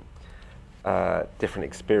different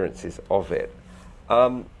experiences of it.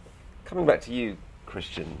 Coming back to you,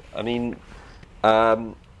 Christian,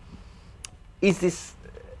 is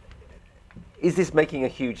this making a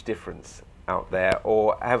huge difference out there,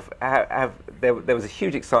 or there was a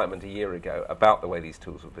huge excitement a year ago about the way these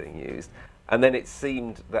tools were being used, and then it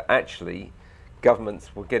seemed that actually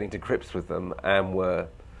governments were getting to grips with them and were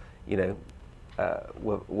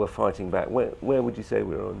fighting back. Where would you say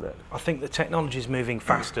we were on that? I think the technology is moving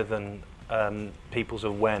faster than people's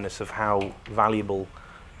awareness of how valuable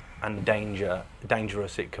and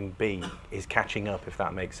dangerous it can be is catching up, if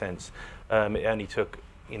that makes sense. It only took,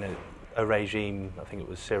 a regime, I think it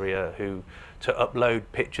was Syria, to upload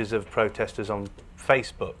pictures of protesters on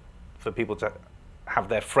Facebook for people to have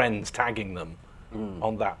their friends tagging them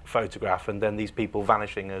on that photograph, and then these people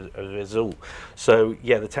vanishing as a result. So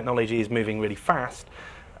yeah, the technology is moving really fast.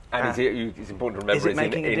 And it's important to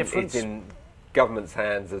remember it's in government's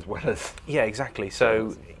hands as well as... Yeah, exactly.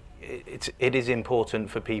 So it is important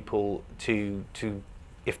for people to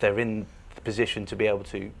if they're in the position to be able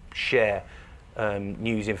to share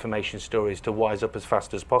news, information, stories, to wise up as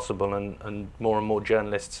fast as possible, and more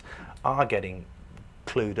journalists are getting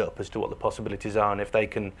clued up as to what the possibilities are, and if they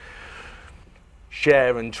can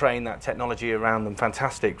share and train that technology around them,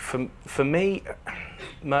 fantastic. For me,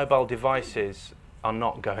 mobile devices are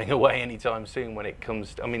not going away anytime soon when it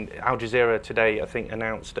comes to, I mean, Al Jazeera today, I think,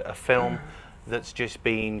 announced a film that's just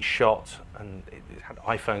been shot, and it had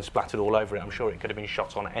iPhone splattered all over it. I'm sure it could have been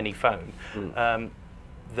shot on any phone.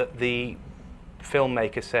 That the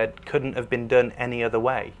filmmaker said couldn't have been done any other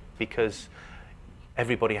way, because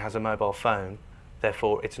everybody has a mobile phone,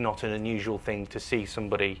 therefore it's not an unusual thing to see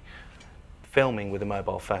somebody filming with a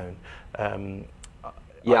mobile phone.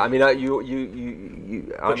 Yeah, I mean, I'm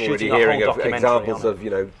already hearing of examples of,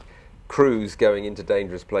 crews going into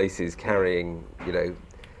dangerous places, carrying,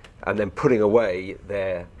 and then putting away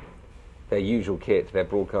their usual kit, their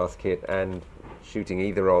broadcast kit, and shooting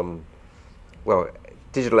either on, well,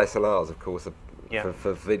 digital SLRs, of course,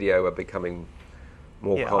 for video are becoming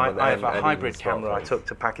more common. I have a hybrid camera I took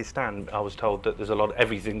to Pakistan. I was told that there's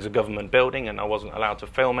everything's a government building, and I wasn't allowed to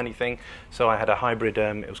film anything, so I had a hybrid.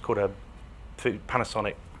 It was called a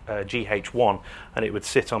Panasonic GH1, and it would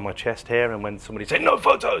sit on my chest here, and when somebody said no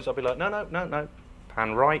photos, I'd be like, no,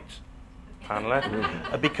 pan right, pan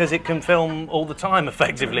left, because it can film all the time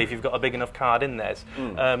effectively if you've got a big enough card in there.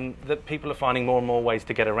 That people are finding more and more ways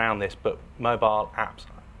to get around this, but mobile apps,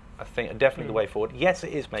 I think, are definitely the way forward. Yes,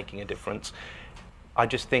 it is making a difference. I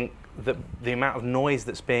just think that the amount of noise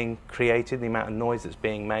that's being created, the amount of noise that's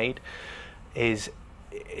being made, it's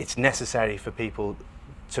necessary for people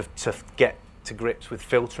to get to grips with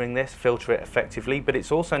filter it effectively, but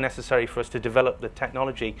it's also necessary for us to develop the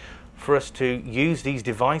technology for us to use these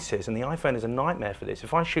devices, and the iPhone is a nightmare for this.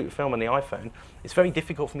 If I shoot a film on the iPhone, it's very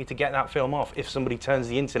difficult for me to get that film off if somebody turns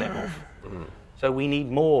the internet off. So we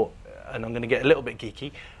need more, and I'm going to get a little bit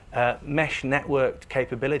geeky, mesh networked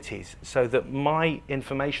capabilities, so that my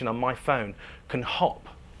information on my phone can hop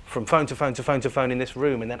from phone to phone to phone to phone in this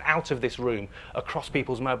room, and then out of this room across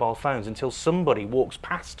people's mobile phones until somebody walks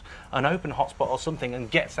past an open hotspot or something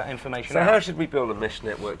and gets that information out. So how should we build a mesh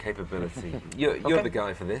network capability? You're the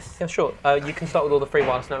guy for this. Yeah, sure. You can start with all the free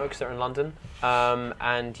wireless networks that are in London,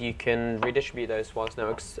 and you can redistribute those wireless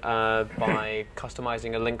networks by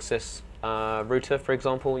customizing a Linksys router, for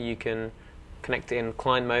example. You can connect it in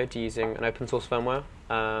client mode using an open source firmware.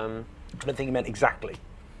 I don't think you meant exactly.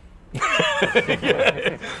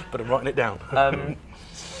 But I'm writing it down.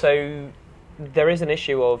 So there is an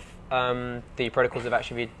issue of the protocols have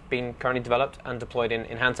actually been currently developed and deployed in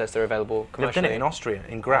handsets that are available commercially. They've done it in Austria,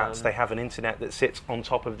 in Graz. They have an internet that sits on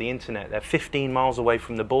top of the internet. They're 15 miles away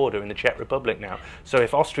from the border in the Czech Republic now. So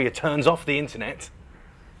if Austria turns off the internet,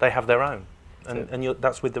 they have their own, and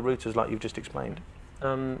that's with the routers like you've just explained.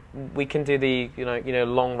 We can do the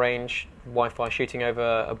long range Wi-Fi shooting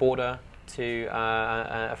over a border to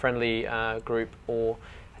a friendly group, or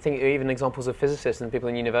I think even examples of physicists and people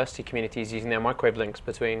in university communities using their microwave links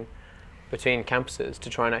between campuses to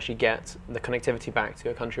try and actually get the connectivity back to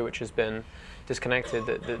a country which has been disconnected.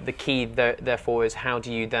 The key therefore is how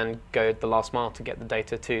do you then go the last mile to get the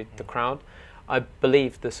data to the crowd. I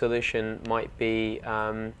believe the solution might be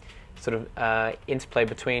interplay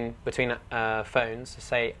between phones,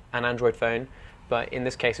 say an Android phone, but in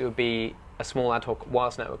this case it would be a small ad hoc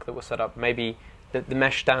wireless network that was set up. Maybe the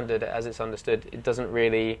mesh standard, as it's understood, it doesn't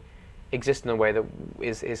really exist in a way that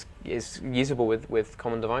is usable with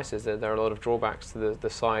common devices. There are a lot of drawbacks to the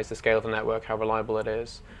size, the scale of the network, how reliable it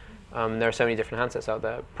is. There are so many different handsets out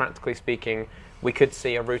there. Practically speaking, we could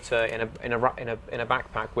see a router in a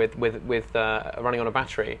backpack with running on a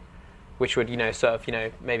battery, which would serve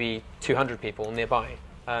maybe 200 people nearby,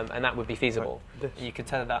 and that would be feasible. You could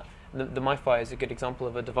tell that. The MiFi is a good example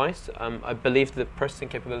of a device. I believe the processing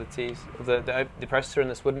capabilities of the processor in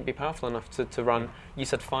this wouldn't be powerful enough to run. You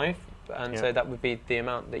said 5, and so that would be the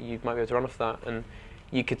amount that you might be able to run off that. And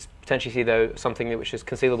you could potentially see though something which is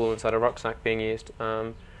concealable inside a rucksack being used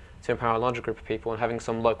to empower a larger group of people, and having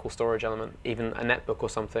some local storage element, even a netbook or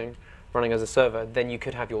something, running as a server. Then you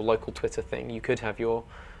could have your local Twitter thing. You could have your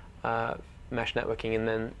mesh networking, and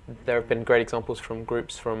then there have been great examples from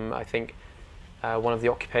groups from I think. One of the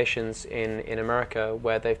occupations in America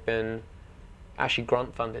where they've been actually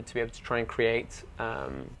grant funded to be able to try and create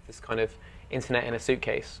this kind of internet in a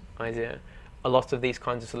suitcase idea. A lot of these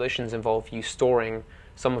kinds of solutions involve you storing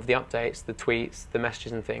some of the updates, the tweets, the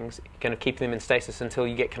messages and things, kind of keeping them in stasis until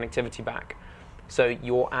you get connectivity back. So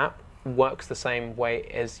your app works the same way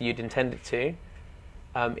as you'd intend it to.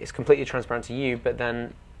 It's completely transparent to you, but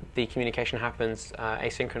then the communication happens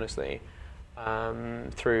asynchronously.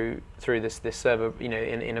 through this server,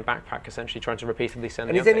 in a backpack, essentially trying to repeatedly send.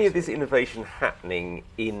 And is any of this innovation happening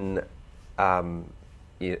in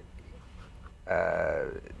the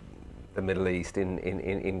Middle East,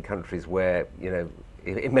 in countries where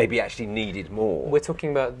it may be actually needed more? We're talking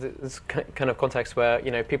about this kind of context where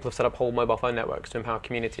people have set up whole mobile phone networks to empower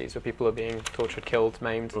communities where people are being tortured, killed,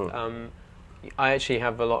 maimed. I actually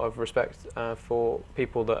have a lot of respect for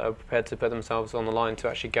people that are prepared to put themselves on the line to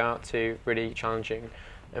actually go out to really challenging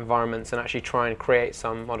environments and actually try and create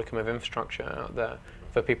some modicum of infrastructure out there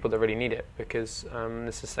for people that really need it. Because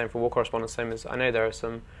this is the same for war correspondents, same as I know there are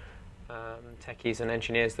some techies and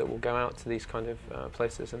engineers that will go out to these kind of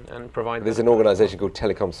places and provide. There's an organisation called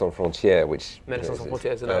Télécoms Sans Frontières, which Médecins Sans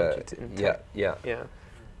Frontières is an yeah.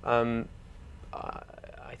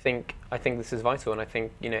 I think this is vital, and I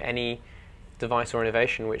think any device or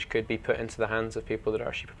innovation which could be put into the hands of people that are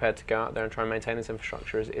actually prepared to go out there and try and maintain this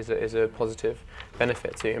infrastructure is a positive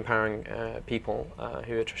benefit to empowering people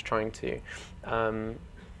who are just trying to go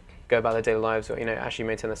about their daily lives, or actually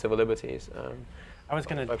maintain their civil liberties. I was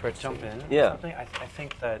going to jump in. Yeah. Something. I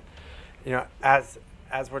think that as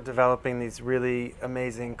we're developing these really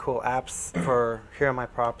amazing, cool apps for, here are my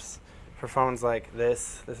props, for phones like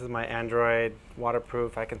this. This is my Android,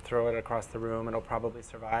 waterproof. I can throw it across the room. It'll probably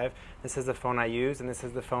survive. This is the phone I use, and this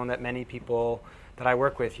is the phone that many people that I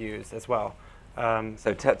work with use as well.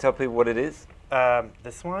 So tell people what it is.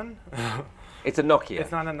 This one? It's a Nokia.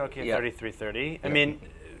 It's not a Nokia 3330. Yeah. I mean,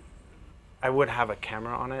 I would have a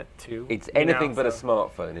camera on it too. It's anything but a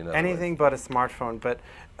smartphone, in other anything words. but a smartphone. But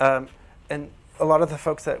and a lot of the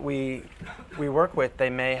folks that we work with,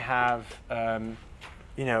 they may have a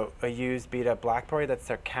used beat up BlackBerry. That's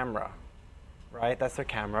their camera, right? That's their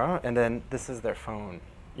camera, and then this is their phone.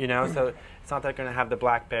 So it's not they're going to have the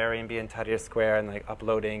BlackBerry and be in Tahrir Square and like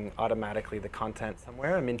uploading automatically the content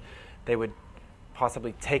somewhere. I mean, they would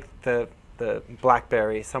possibly take the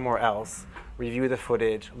BlackBerry somewhere else, review the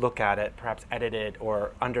footage, look at it, perhaps edit it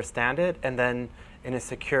or understand it, and then in a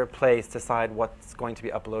secure place decide what's going to be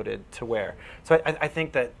uploaded to where. So I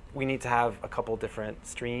think that we need to have a couple different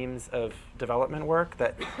streams of development work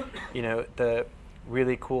that, the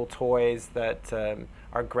really cool toys that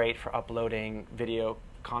are great for uploading video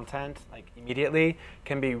content like immediately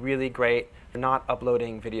can be really great for not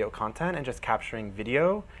uploading video content and just capturing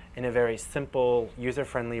video in a very simple,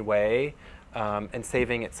 user-friendly way, and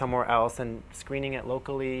saving it somewhere else and screening it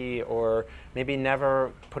locally, or maybe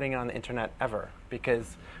never putting it on the internet ever,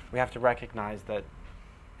 because we have to recognize that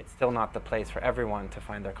it's still not the place for everyone to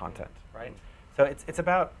find their content, right? So it's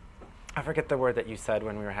about, I forget the word that you said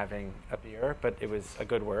when we were having a beer, but it was a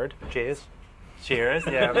good word. Cheers. Cheers,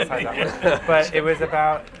 yeah, besides that word. But it was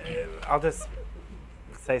about, I'll just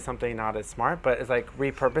say something not as smart, but it's like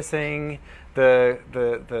repurposing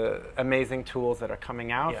the amazing tools that are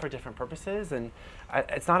coming out for different purposes. And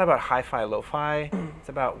it's not about hi-fi, lo-fi. It's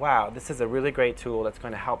about, wow, this is a really great tool that's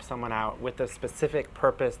going to help someone out with the specific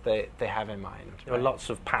purpose they have in mind. There are lots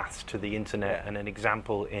of paths to the internet, and an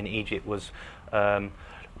example in Egypt was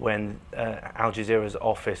when Al Jazeera's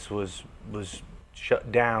office was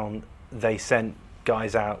shut down. They sent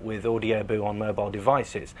guys out with Audioboo on mobile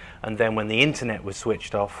devices, and then when the internet was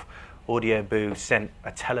switched off, Audioboo sent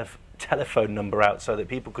a telephone number out so that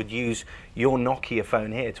people could use your Nokia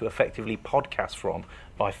phone here to effectively podcast from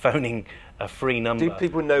by phoning a free number. Do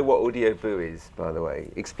people know what Audioboo is, by the way?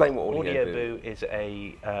 Explain what Audioboo is.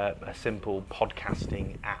 A simple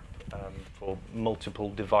podcasting app for multiple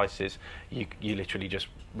devices. You literally just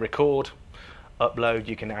record, upload.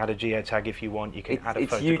 You can add a geotag if you want. You can add a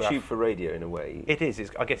photograph. It's YouTube for radio in a way. It is.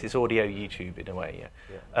 I guess it's audio YouTube in a way.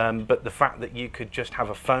 Yeah. But the fact that you could just have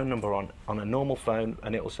a phone number on a normal phone,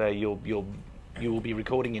 and it will say you will be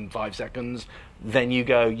recording in 5 seconds. Then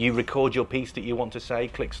you record your piece that you want to say,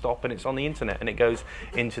 click stop, and it's on the internet, and it goes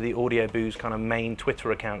into the Audioboo's kind of main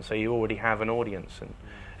Twitter account. So you already have an audience, and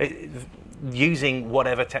using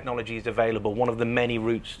whatever technology is available. One of the many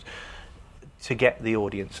routes to get the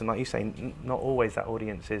audience, and like you say, not always that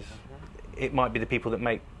audience is. It might be the people that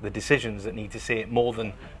make the decisions that need to see it more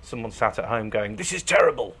than someone sat at home going, "This is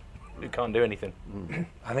terrible," who can't do anything.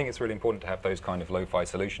 I think it's really important to have those kind of lo-fi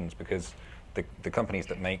solutions, because the companies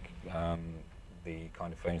that make the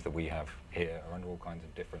kind of phones that we have here are under all kinds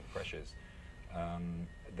of different pressures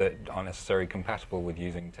that aren't necessarily compatible with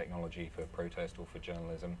using technology for protest or for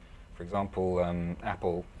journalism. For example,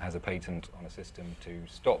 Apple has a patent on a system to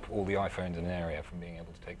stop all the iPhones in an area from being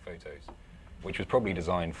able to take photos, which was probably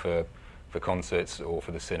designed for concerts or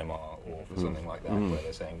for the cinema or for something like that, where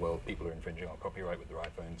they're saying, well, people are infringing on copyright with their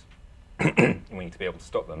iPhones, and we need to be able to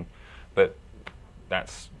stop them. But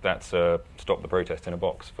that's stop the protest in a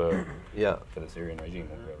box for for the Syrian regime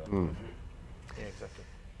or whatever. Yeah, exactly.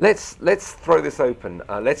 Let's throw this open.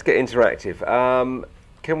 Let's get interactive.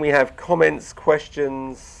 Can we have comments,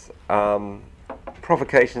 questions,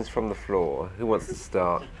 provocations from the floor? Who wants to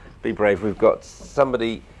start? Be brave. We've got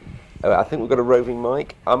somebody. I think we've got a roving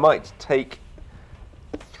mic. I might take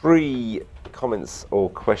 3 comments or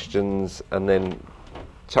questions and then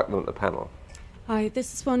chuck them at the panel. Hi,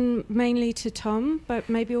 this is one mainly to Tom, but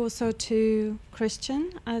maybe also to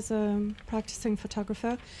Christian as a practicing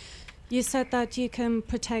photographer. You said that you can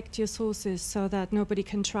protect your sources so that nobody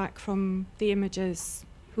can track from the images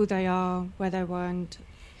who they are, where they went.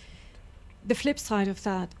 The flip side of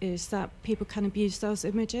that is that people can abuse those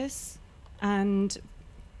images, and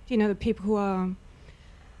the people who are,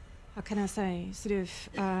 how can I say, sort of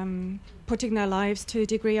putting their lives to a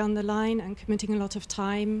degree on the line and committing a lot of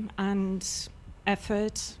time and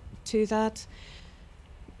effort to that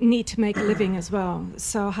need to make a living as well.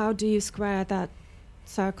 So how do you square that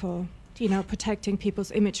circle, protecting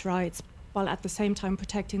people's image rights while at the same time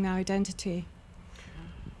protecting their identity?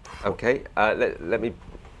 Okay, let me,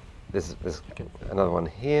 there's another one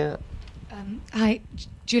here. Hi,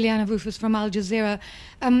 Juliana Rufus from Al Jazeera.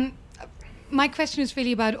 My question is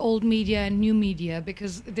really about old media and new media,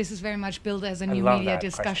 because this is very much billed as a new media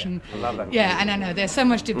discussion. I love that. Yeah, and I know there's so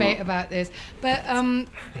much debate about this. But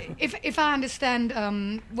if I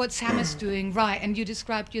understand what Sam is doing right, and you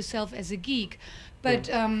described yourself as a geek, but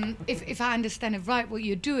if I understand it right, what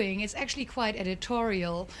you're doing is actually quite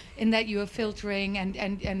editorial in that you are filtering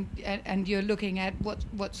and you're looking at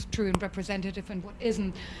what's true and representative and what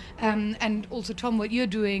isn't. And also, Tom, what you're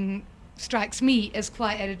doing strikes me as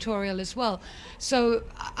quite editorial as well. So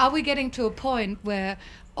are we getting to a point where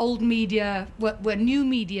old media, where new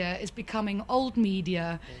media is becoming old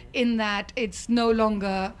media, in that it's no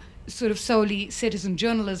longer sort of solely citizen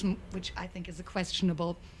journalism, which I think is a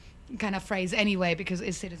questionable kind of phrase anyway, because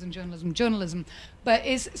is citizen journalism journalism? But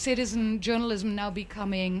is citizen journalism now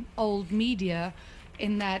becoming old media,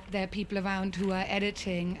 in that there are people around who are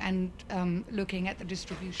editing and looking at the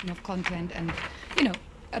distribution of content and,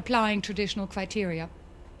 applying traditional criteria?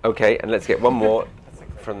 Okay, and let's get one more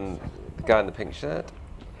from the guy in the pink shirt.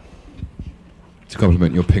 To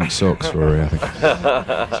compliment your pink socks, Rory, I think.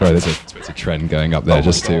 Sorry, there's a trend going up there,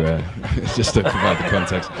 just to provide the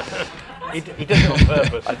context. He does it on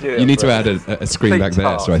purpose. You need to add a screen back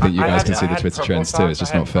there, so I think you guys can see the Twitter trends too. It's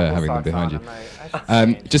just not fair having them behind you.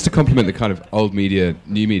 Just to compliment the kind of old media,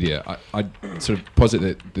 new media, I'd sort of posit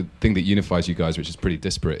that the thing that unifies you guys, which is pretty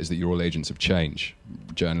disparate, is that you're all agents of change.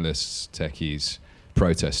 Journalists, techies,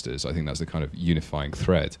 protesters. I think that's the kind of unifying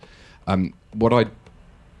thread. What I'd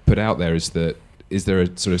put out there is that, is there a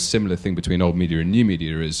sort of similar thing between old media and new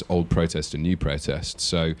media as old protest and new protest?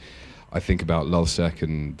 So I think about Lulsec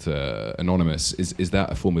and Anonymous. Is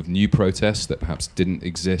that a form of new protest that perhaps didn't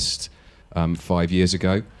exist 5 years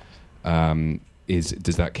ago?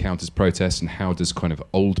 Does that count as protest? And how does kind of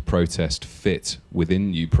old protest fit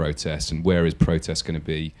within new protest? And where is protest going to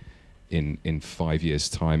be in 5 years'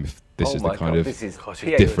 time, if this is the kind of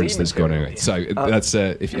difference that's gone on? So that's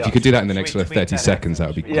if you could do that in the next 30 seconds, that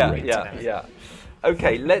would be great. Yeah.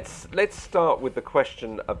 Okay, let's start with the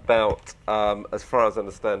question about, as far as I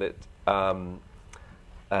understand it,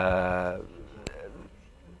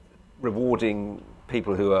 rewarding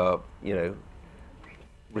people who are,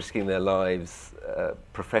 risking their lives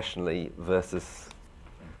professionally versus,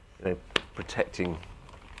 protecting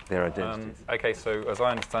their identities. Okay, so as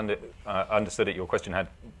I understood it, your question had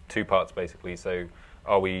 2 parts basically. So,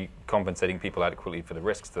 are we compensating people adequately for the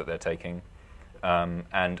risks that they're taking,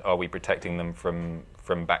 and are we protecting them from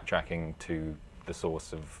backtracking to the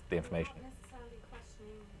source of the information? Not necessarily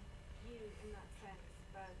questioning you in that sense,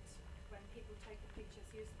 but when people take the pictures,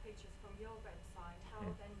 use the pictures from your website, how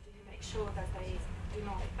then do you make sure that they do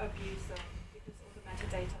not abuse them, because all the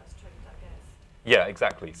metadata is triggered, I guess? Yeah,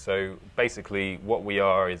 exactly. So basically what we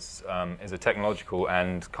are is a technological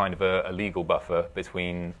and kind of a legal buffer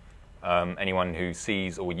between anyone who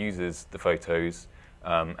sees or uses the photos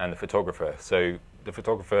and the photographer. So the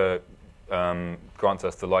photographer grants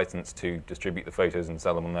us the license to distribute the photos and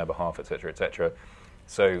sell them on their behalf, etc., etc.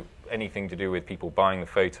 So anything to do with people buying the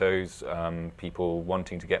photos, people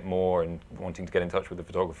wanting to get more and wanting to get in touch with the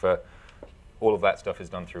photographer, all of that stuff is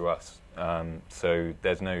done through us. So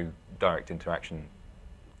there's no direct interaction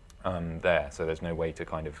there. So there's no way to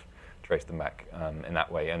kind of trace them back in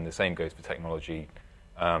that way. And the same goes for technology.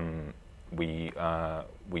 We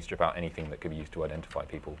strip out anything that could be used to identify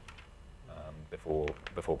people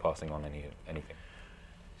before passing on anything.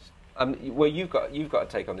 Well, you've got a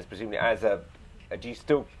take on this, presumably as a. Do you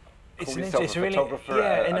still call yourself a photographer?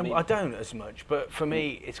 Yeah, I don't as much, but for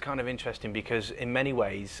me, it's kind of interesting because in many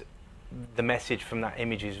ways, the message from that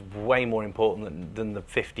image is way more important than the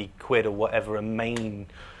 50 quid or whatever a main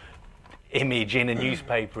image in a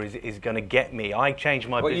newspaper is going to get me. I changed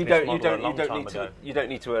my business model a long time ago. You don't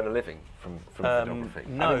need to earn a living from photography.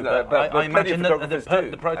 No, but I imagine that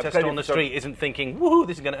the protester on the street isn't thinking, woohoo,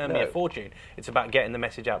 this is going to earn me a fortune. It's about getting the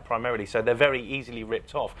message out primarily, so they're very easily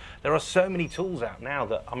ripped off. There are so many tools out now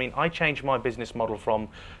that, I mean, I changed my business model from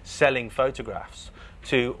selling photographs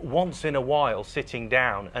to once in a while sitting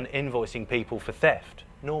down and invoicing people for theft,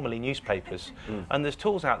 normally newspapers. And there's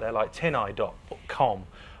tools out there like tineye.com,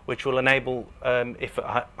 which will enable,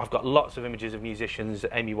 I've got lots of images of musicians,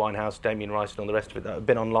 Amy Winehouse, Damien Rice, and all the rest of it that have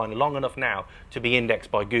been online long enough now to be indexed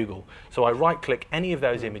by Google. So I right-click any of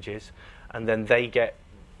those images, and then they get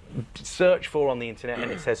searched for on the internet,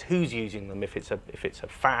 and it says who's using them. If it's a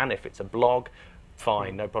fan, if it's a blog,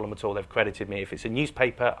 fine, no problem at all. They've credited me. If it's a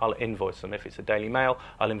newspaper, I'll invoice them. If it's a Daily Mail,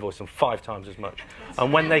 I'll invoice them 5 times as much.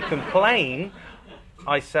 And when they complain,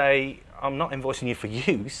 I say, I'm not invoicing you for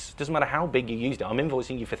use. Doesn't matter how big you used it. I'm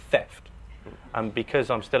invoicing you for theft. And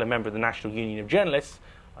because I'm still a member of the National Union of Journalists,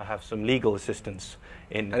 I have some legal assistance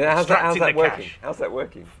in extracting the cash. How's that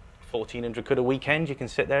working? 1,400 quid a weekend. You can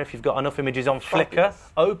sit there if you've got enough images on Flickr,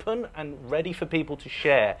 open and ready for people to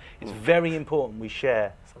share. It's very important we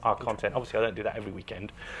share our content. Obviously, I don't do that every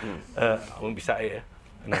weekend. I won't be sat here.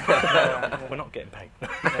 No. We're not getting paid.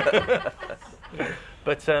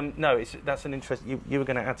 But no, that's an interest. You were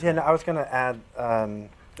going to add something. Yeah, no, I was going to add. I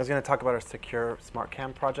was going to talk about our secure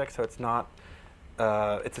SmartCam project. So it's not.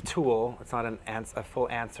 It's a tool. It's not a full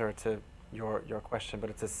answer to your question, but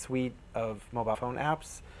it's a suite of mobile phone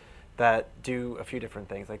apps that do a few different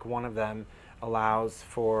things. Like one of them allows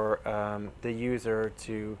for the user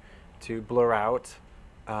to blur out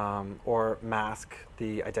or mask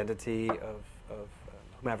the identity of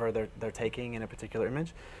whomever they're taking in a particular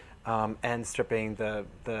image, and stripping the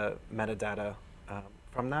metadata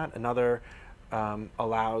from that. Another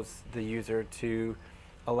allows the user to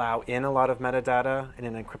allow in a lot of metadata in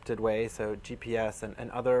an encrypted way, so GPS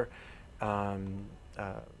and other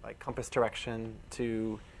like compass direction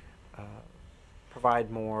to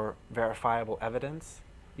provide more verifiable evidence,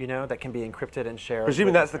 that can be encrypted and shared.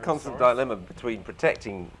 Presuming that's the constant dilemma between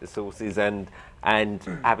protecting the sources and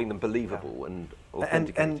having them believable and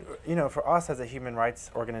authenticated. And for us as a human rights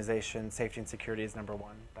organization, safety and security is number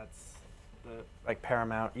one. That's the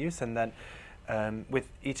paramount use. And then with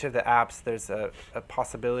each of the apps, there's a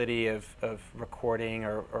possibility of recording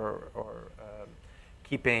or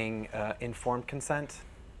keeping informed consent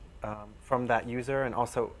from that user, and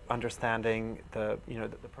also understanding the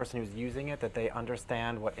person who's using it, that they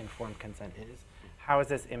understand what informed consent is. How is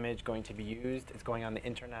this image going to be used? It's going on the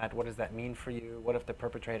internet. What does that mean for you? What if the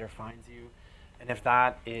perpetrator finds you? And if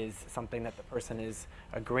that is something that the person is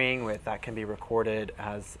agreeing with, that can be recorded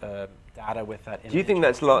as data with that image. Do you think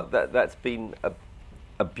that's been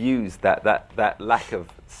abused, that lack of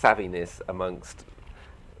savviness amongst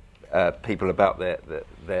people about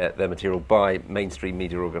their material by mainstream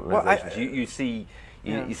media organisations? Well,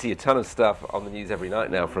 you see a ton of stuff on the news every night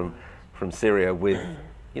now from Syria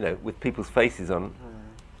with people's faces on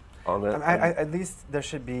it. At least there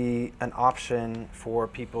should be an option for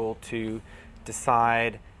people to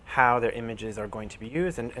decide how their images are going to be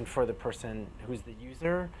used, and for the person who's the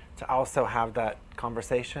user to also have that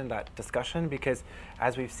conversation, that discussion, because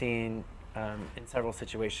as we've seen in several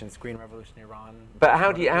situations, Green Revolution Iran. But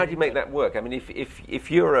how do you make that work? I mean,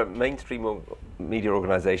 if you're a mainstream media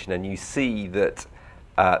organisation and you see that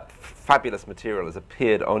fabulous material has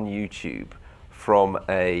appeared on YouTube from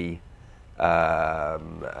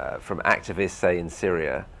from activists, say in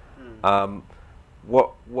Syria,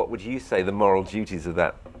 what would you say the moral duties of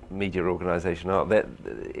that media organisation are? That,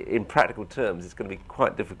 in practical terms, it's going to be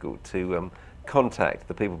quite difficult to contact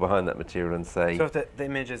the people behind that material and say. So if the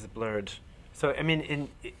image is blurred, so I mean,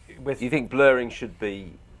 with you think blurring should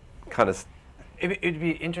be kind of. It'd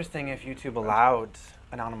be interesting if YouTube allowed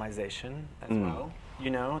anonymization as well.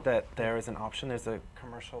 That there is an option. There's a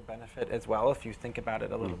commercial benefit as well if you think about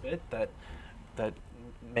it a little bit. That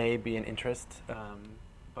may be an interest,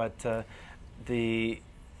 but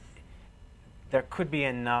there could be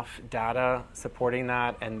enough data supporting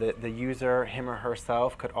that, and the user, him or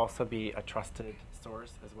herself, could also be a trusted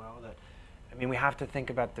source as well. We have to think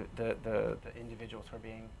about the individuals who are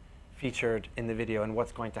being featured in the video and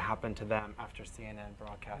what's going to happen to them after CNN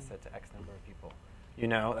broadcasts it to X number of people.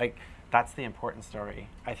 That's the important story,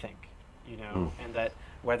 I think. And that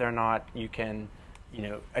whether or not you can,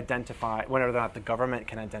 identify, whether or not the government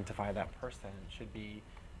can identify that person should be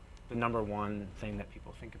the number one thing that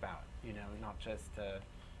people think about, not just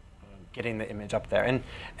getting the image up there.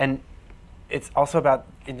 And it's also about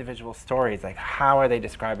individual stories, like how are they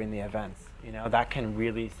describing the events? That can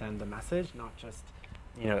really send a message, not just,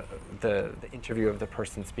 the interview of the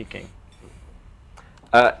person speaking.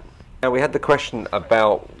 Now we had the question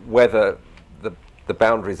about whether the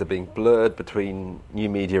boundaries are being blurred between new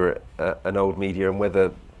media and old media, and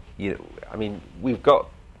whether, we've got,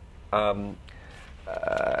 have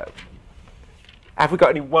we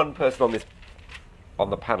got any one person on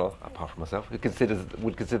the panel, apart from myself, who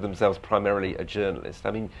would consider themselves primarily a journalist?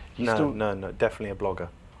 No, definitely a blogger.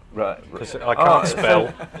 Right. Because I can't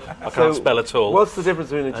spell. I can't spell at all. What's the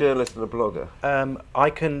difference between a journalist and a blogger? I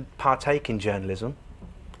can partake in journalism.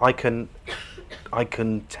 I can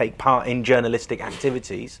take part in journalistic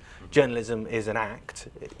activities. Journalism is an act.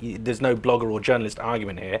 There's no blogger or journalist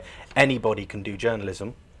argument here. Anybody can do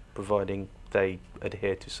journalism, providing they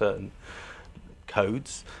adhere to certain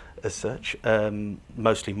codes as such,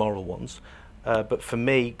 mostly moral ones. But for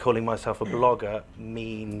me, calling myself a blogger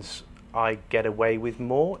means I get away with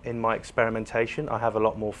more in my experimentation. I have a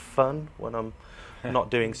lot more fun when I'm not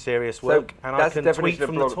doing serious work, and I can tweet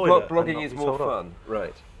from the toilet. Blogging is more fun,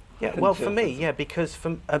 right? Yeah, well, for me, yeah, because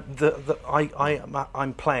I'm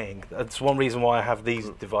playing. That's one reason why I have these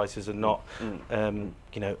devices and not,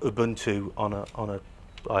 Ubuntu on a.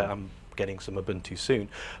 I am getting some Ubuntu soon,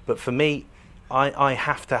 but for me, I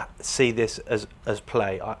have to see this as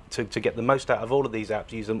play to get the most out of all of these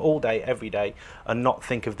apps. Use them all day, every day, and not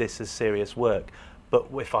think of this as serious work. But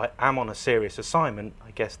if I am on a serious assignment,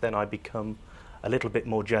 I guess then I become a little bit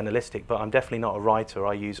more journalistic. But I'm definitely not a writer.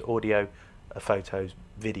 I use audio, photos,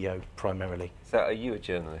 video primarily. So are you a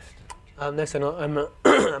journalist? No, so not. I'm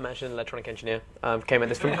actually an electronic engineer. Came at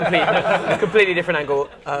this from a completely different angle.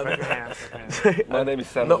 My name is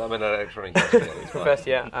Sam, and I'm an electronic engineer. First,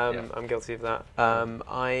 yeah, I'm guilty of that.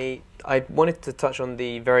 I wanted to touch on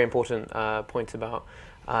the very important point about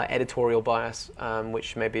editorial bias,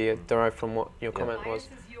 which may be derived from what your comment was.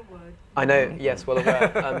 Bias is your word. I know, yes, well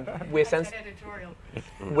aware. We're sensitive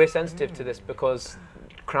to this because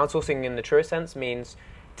crowdsourcing in the truest sense means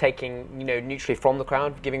taking, neutrally from the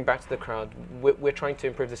crowd, giving back to the crowd. We're trying to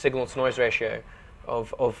improve the signal-to-noise ratio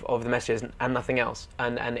of the messages and nothing else.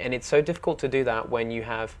 And it's so difficult to do that when you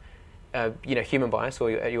have, human bias or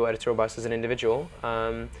your editorial bias as an individual,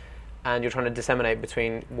 and you're trying to disseminate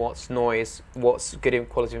between what's noise, what's good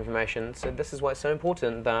quality information. So this is why it's so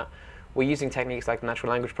important that we're using techniques like natural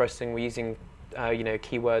language processing. We're using,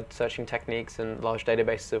 keyword searching techniques and large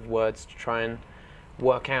databases of words to try and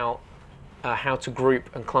work out how to group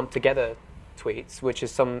and clump together tweets, which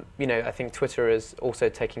is I think Twitter is also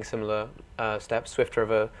taking similar steps, Swift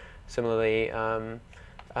River similarly, and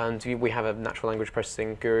we have a natural language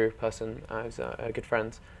processing guru person who's a good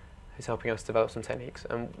friend who's helping us develop some techniques.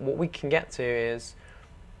 And what we can get to is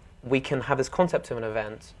we can have this concept of an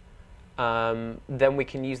event, then we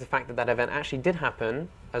can use the fact that that event actually did happen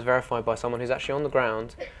as verified by someone who's actually on the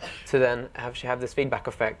ground to then have this feedback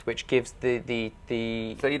effect, which gives the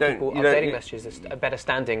people updating messages a better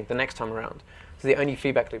standing the next time around. It's the only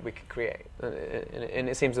feedback loop we could create, and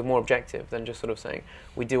it seems more objective than just sort of saying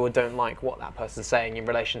we do or don't like what that person's saying in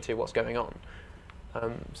relation to what's going on.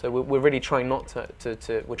 So we're really trying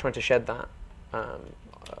we're trying to shed that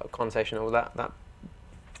connotation or that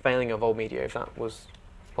failing of old media, if that was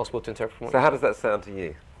possible to interpret. So how does that sound to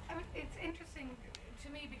you? It's interesting to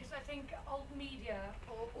me because I think old media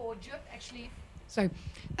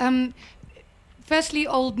firstly,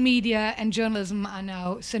 old media and journalism are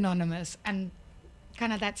now synonymous, and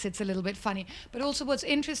kind of that sits a little bit funny. But also what's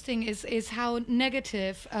interesting is how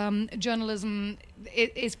negative journalism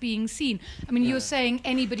is being seen. I mean, you're saying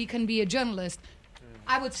anybody can be a journalist.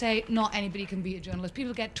 I would say not anybody can be a journalist.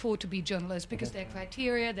 People get taught to be journalists because there are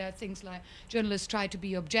criteria. There are things like journalists try to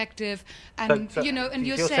be objective, and and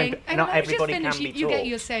you're saying not everybody can be you get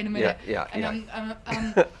your say in a minute. Yeah.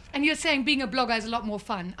 And you're saying being a blogger is a lot more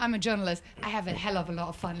fun. I'm a journalist. I have a hell of a lot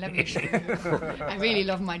of fun. Let me show you. I really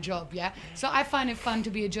love my job. Yeah. So I find it fun to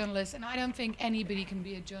be a journalist, and I don't think anybody can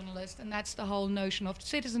be a journalist. And that's the whole notion of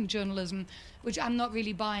citizen journalism, which I'm not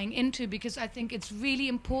really buying into, because I think it's really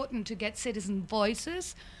important to get citizen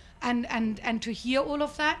voices and to hear all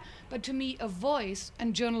of that. But to me, a voice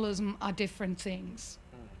and journalism are different things,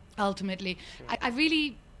 ultimately. I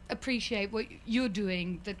really appreciate what you're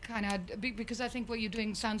doing, that kind of, because I think what you're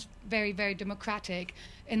doing sounds very, very democratic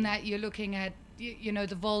in that you're looking at,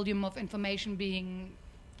 the volume of information being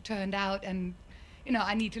turned out and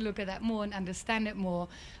I need to look at that more and understand it more.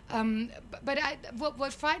 But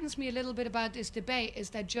what frightens me a little bit about this debate is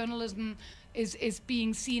that journalism is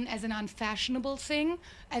being seen as an unfashionable thing,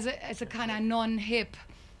 as a kind of non-hip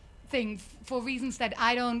thing for reasons that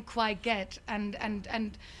I don't quite get. And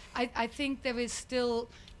I think there is still,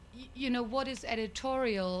 what is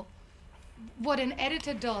editorial? What an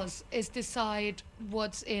editor does is decide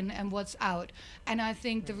what's in and what's out. And I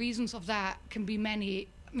think the reasons of that can be many.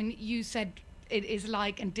 I mean, you said it is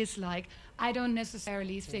like and dislike. I don't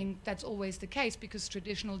necessarily think that's always the case, because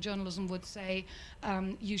traditional journalism would say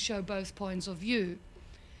you show both points of view.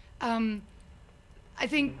 I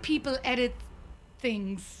think people edit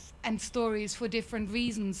things and stories for different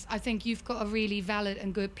reasons. I think you've got a really valid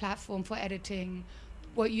and good platform for editing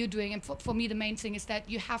what you're doing, and for me the main thing is that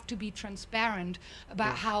you have to be transparent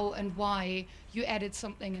about how and why you edit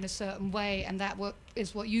something in a certain way, and that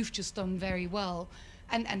is what you've just done very well.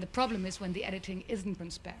 And the problem is when the editing isn't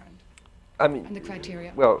transparent. I mean, and the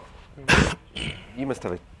criteria. Well, you must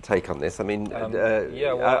have a take on this. I mean,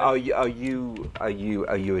 yeah. Well, are you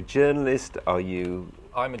a journalist?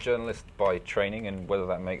 I'm a journalist by training, and whether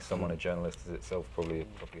that makes someone a journalist is itself probably a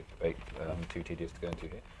debate too tedious to go into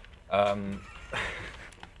here.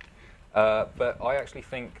 But I actually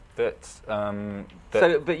think that.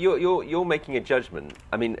 But you're making a judgment.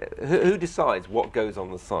 I mean, who decides what goes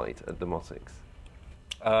on the site at Demotics?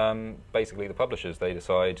 Basically, the publishers. They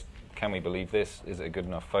decide: can we believe this? Is it a good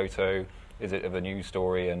enough photo? Is it of a news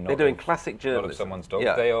story and not? They're doing classic journalism. Not of someone's dog.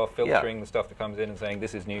 Yeah. They are filtering the stuff that comes in and saying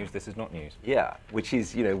this is news, this is not news. Yeah, which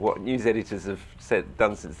is what news editors have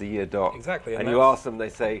done since the year dot. Exactly. And you ask them, they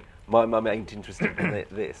say, "My mum ain't interested in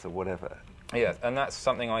this" or whatever. Yeah, and that's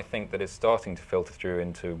something I think that is starting to filter through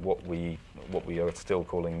into what we are still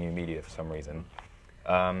calling new media for some reason.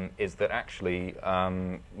 Is that actually,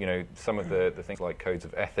 some of the things like codes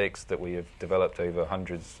of ethics that we have developed over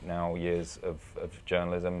hundreds now years of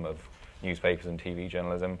journalism, of newspapers and TV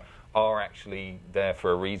journalism, are actually there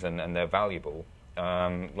for a reason, and they're valuable.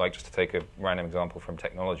 Like, just to take a random example from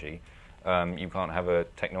technology, you can't have a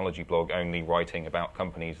technology blog only writing about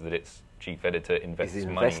companies that its chief editor invests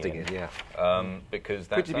money in. Because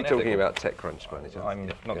that's Could you be unethical. talking about TechCrunch, by any chance? I'm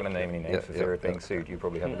not going to name any names, if they're being sued, you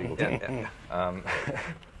probably have a legal team.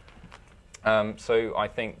 So I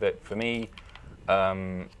think that for me,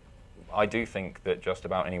 I do think that just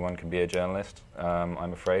about anyone can be a journalist,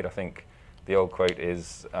 I'm afraid. I think the old quote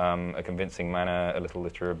is a convincing manner, a little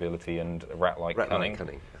literary ability, and a rat-like cunning.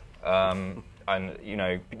 And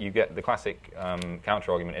you get the classic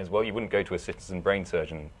counter-argument is, well, you wouldn't go to a citizen brain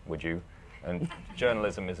surgeon, would you? And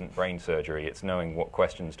journalism isn't brain surgery, it's knowing what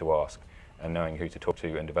questions to ask and knowing who to talk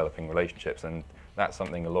to and developing relationships. And that's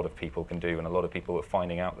something a lot of people can do, and a lot of people are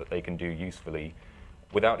finding out that they can do usefully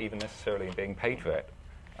without even necessarily being paid for it.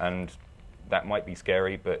 And that might be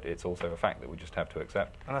scary, but it's also a fact that we just have to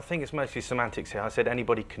accept. And I think it's mostly semantics here. I said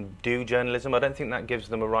anybody can do journalism. I don't think that gives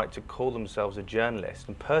them a right to call themselves a journalist.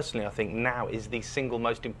 And personally, I think now is the single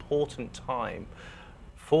most important time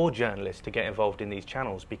for journalists to get involved in these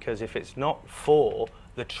channels, because if it's not for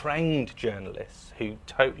the trained journalists who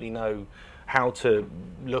totally know how to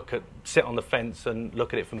sit on the fence and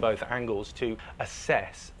look at it from both angles, to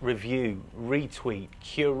assess, review, retweet,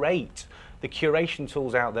 curate. The curation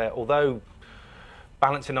tools out there, although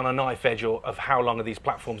balancing on a knife edge of how long are these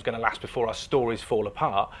platforms going to last before our stories fall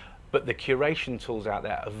apart, but the curation tools out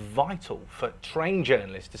there are vital for trained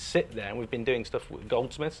journalists to sit there, and we've been doing stuff with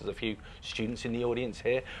Goldsmiths, there's a few students in the audience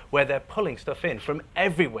here, where they're pulling stuff in from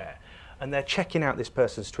everywhere, and they're checking out this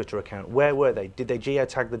person's Twitter account. Where were they? Did they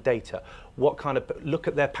geotag the data? What kind of, look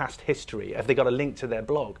at their past history. Have they got a link to their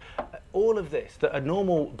blog? All of this that a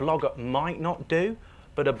normal blogger might not do,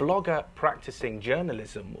 but a blogger practicing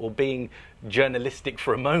journalism or being journalistic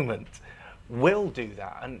for a moment will do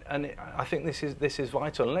that. And I think this is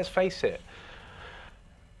vital. And let's face it,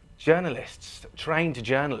 journalists, trained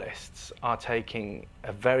journalists, are taking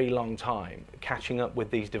a very long time catching up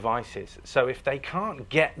with these devices. So if they can't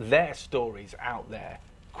get their stories out there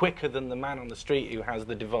quicker than the man on the street who has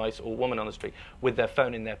the device, or woman on the street with their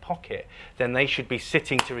phone in their pocket, then they should be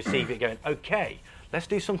sitting to receive it going, okay, let's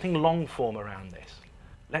do something long form around this.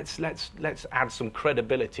 Let's add some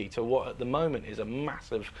credibility to what at the moment is a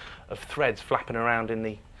mass of threads flapping around in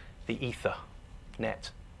the ether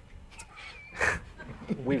net.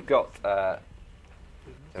 We've got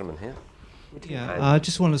gentleman here. Yeah, I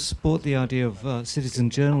just want to support the idea of citizen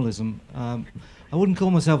journalism. I wouldn't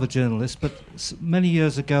call myself a journalist, but many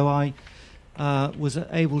years ago I was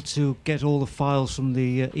able to get all the files from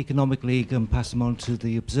the Economic League and pass them on to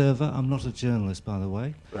the Observer. I'm not a journalist, by the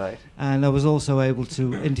way. Right. And I was also able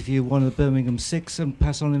to interview one of the Birmingham Six and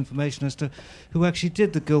pass on information as to who actually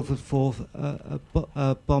did the Guildford 4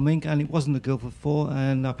 bombing, and it wasn't the Guildford 4,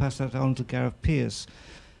 and I passed that on to Gareth Pearce.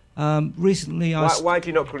 Recently, Why do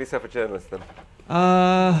you not call yourself a journalist then?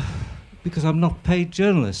 Because I'm not paid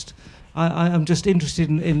journalist. I'm just interested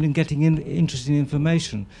in getting interesting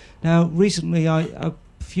information. Now, recently, a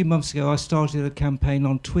few months ago, I started a campaign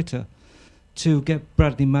on Twitter to get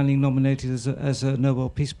Bradley Manning nominated as a Nobel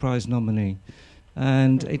Peace Prize nominee.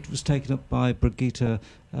 And it was taken up by Brigitte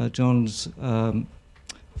Johns, I've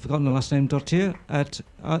forgotten the last name, Dottir, at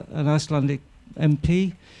an Icelandic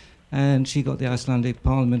MP, and she got the Icelandic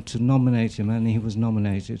Parliament to nominate him, and he was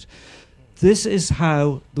nominated. This is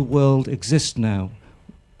how the world exists now.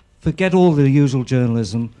 Forget all the usual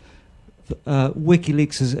journalism.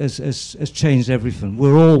 WikiLeaks has changed everything.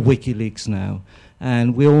 We're all WikiLeaks now,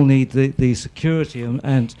 and we all need the security.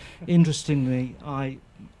 And interestingly, I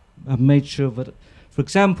have made sure that, for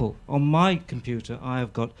example, on my computer, I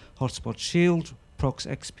have got Hotspot Shield, Prox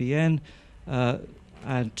XPN,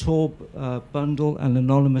 and Tor Bundle, and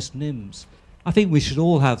Anonymous NIMS. I think we should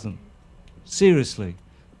all have them. Seriously.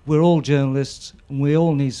 We're all journalists, and we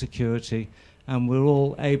all need security, and we're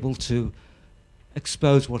all able to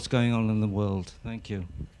expose what's going on in the world. Thank you.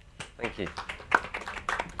 Thank you.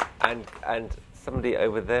 And somebody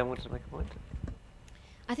over there wanted to make a point?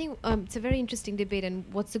 I think it's a very interesting debate,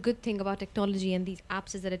 and what's the good thing about technology and these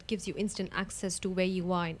apps is that it gives you instant access to where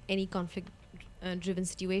you are in any conflict-driven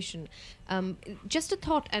situation. Just a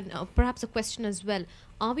thought, and perhaps a question as well.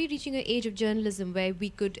 Are we reaching an age of journalism where we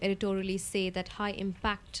could editorially say that high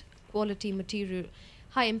impact material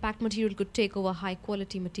could take over high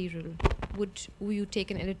quality material? Would you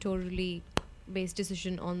take an editorially based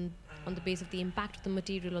decision on the basis of the impact of the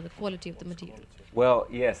material or the quality of the material? Well,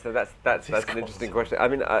 yes, so that's an interesting question. I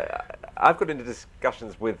mean, I've got into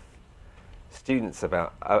discussions with students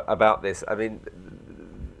about this. I mean,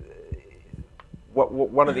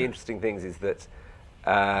 one of the interesting things is that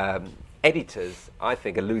editors, I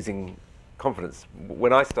think, are losing confidence.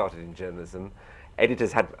 When I started in journalism,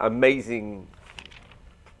 editors had amazing,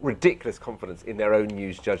 ridiculous confidence in their own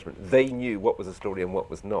news judgment. They knew what was a story and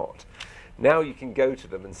what was not. Now you can go to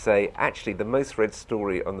them and say, actually, the most read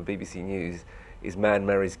story on the BBC News is Man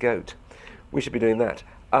Marries Goat. We should be doing that.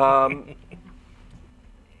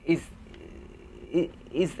 Is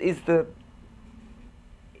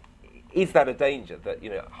that a danger that,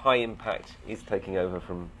 high impact is taking over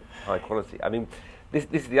from high quality? I mean, this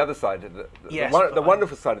is the other side of the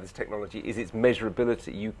wonderful side of this technology is its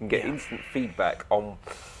measurability. You can get instant feedback on,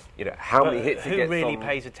 how many hits it gets. Who really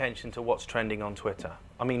pays attention to what's trending on Twitter?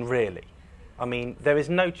 I mean, really. I mean, there is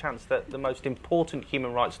no chance that the most important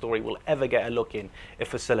human rights story will ever get a look in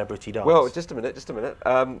if a celebrity does. Well, just a minute.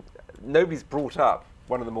 Nobody's brought up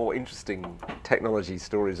one of the more interesting technology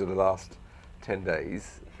stories of the last 10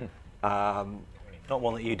 days. Not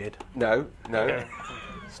one that you did. No. Okay.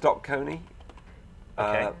 Stop Coney.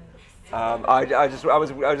 Okay. I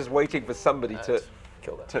was just waiting for somebody to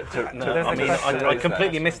kill that. I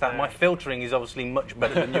completely missed that. My filtering is obviously much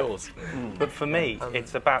better than yours. But for me,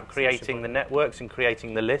 it's about creating the networks and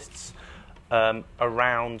creating the lists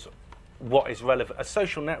around what is relevant. A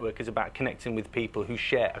social network is about connecting with people who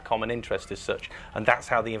share a common interest as such, and that's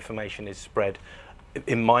how the information is spread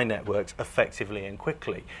in my networks effectively and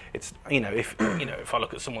quickly. It's if I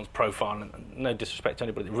look at someone's profile, and no disrespect to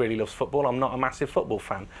anybody that really loves football, I'm not a massive football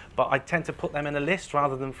fan, but I tend to put them in a list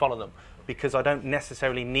rather than follow them because I don't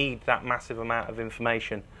necessarily need that massive amount of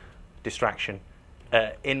information distraction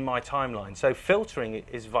in my timeline. So filtering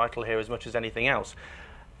is vital here as much as anything else.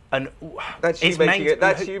 And that's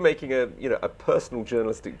you making a personal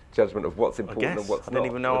journalistic judgment of what's important and what's not. I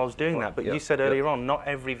didn't even know I was doing that. But you said earlier on, not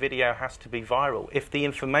every video has to be viral. If the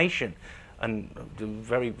information, and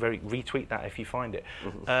very, very retweet that if you find it.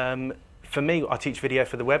 For me, I teach video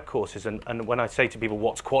for the web courses, and when I say to people,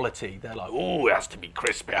 what's quality? They're like, oh, it has to be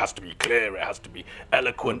crisp, it has to be clear, it has to be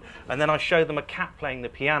eloquent. And then I show them a cat playing the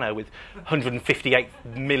piano with 158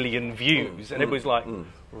 million views, and it was like,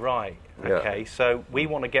 right, okay, so we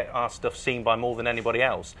want to get our stuff seen by more than anybody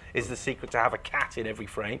else. Is the secret to have a cat in every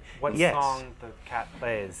frame? What song the cat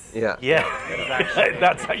plays? Yeah.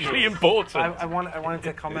 That's actually important. I wanted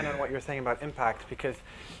to comment on what you were saying about impact, because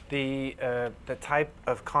the type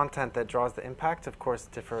of content that draws the impact, of course,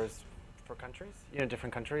 differs for countries,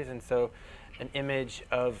 different countries, and so an image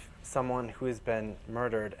of someone who has been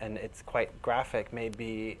murdered and it's quite graphic may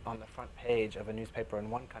be on the front page of a newspaper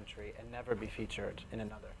in one country and never be featured in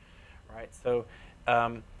another, right? So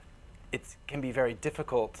it can be very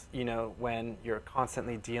difficult, you know, when you're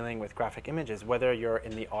constantly dealing with graphic images, whether you're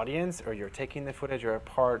in the audience or you're taking the footage or a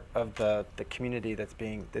part of the community that's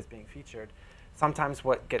being featured. Sometimes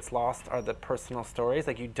what gets lost are the personal stories.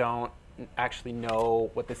 Like, you don't actually know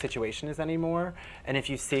what the situation is anymore. And if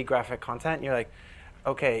you see graphic content, you're like,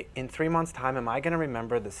 okay, in 3 months' time, am I going to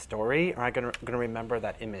remember the story, or am I going to remember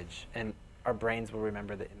that image? And our brains will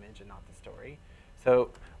remember the image and not the story. So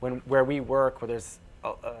where we work, where there's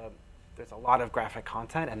a lot of graphic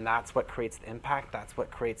content, and that's what creates the impact, that's what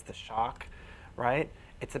creates the shock, right?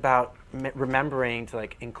 It's about remembering to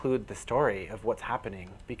like include the story of what's happening,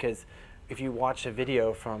 because if you watch a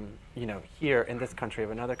video from, you know, here in this country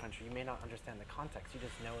of another country, you may not understand the context. You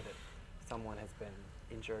just know that someone has been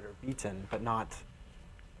injured or beaten, but not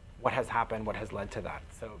what has happened, what has led to that.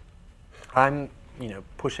 So I'm, you know,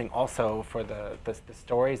 pushing also for the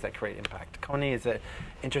stories that create impact. Coney is an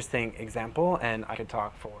interesting example, and I could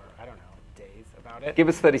talk for, I don't know, days about it. Give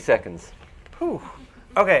us 30 seconds. Whew.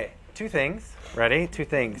 Okay, 2 things. Ready? 2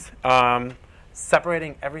 things.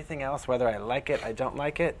 Separating everything else, whether I like it, I don't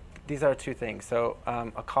like it. These are 2 things. So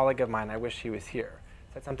a colleague of mine, I wish he was here,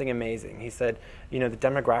 said something amazing. He said, you know, the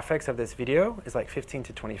demographics of this video is like 15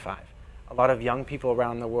 to 25. A lot of young people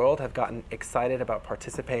around the world have gotten excited about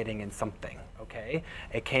participating in something, okay?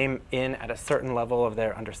 It came in at a certain level of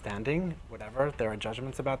their understanding, whatever, there are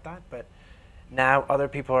judgments about that, but now other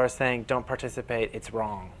people are saying, don't participate, it's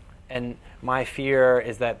wrong. And my fear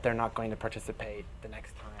is that they're not going to participate the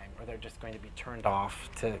next time, or they're just going to be turned off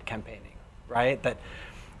to campaigning, right?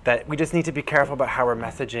 That we just need to be careful about how we're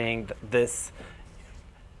messaging this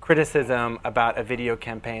criticism about a video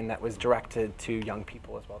campaign that was directed to young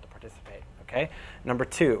people as well to participate, okay? Number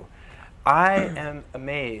 2, I am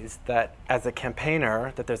amazed that as a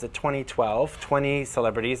campaigner, that there's a 2012, 20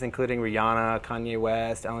 celebrities, including Rihanna, Kanye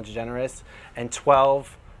West, Ellen DeGeneres, and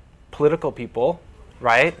 12 political people,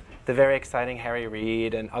 right? The very exciting Harry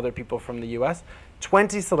Reid and other people from the US.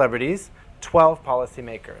 20 celebrities, 12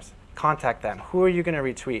 policymakers. Contact them. Who are you going to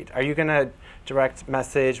retweet? Are you going to direct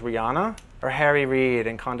message Rihanna or Harry Reid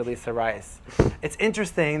and Condoleezza Rice? It's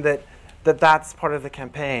interesting that that's part of the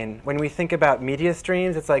campaign. When we think about media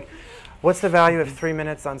streams, it's like, what's the value of 3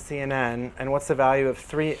 minutes on CNN, and what's the value of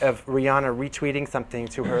Rihanna retweeting something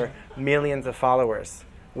to her millions of followers?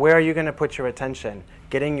 Where are you going to put your attention?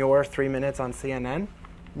 Getting your 3 minutes on CNN?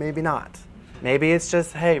 Maybe not. Maybe it's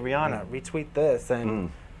just, hey, Rihanna, retweet this,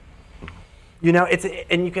 and you know,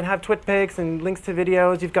 and you can have twit pics and links to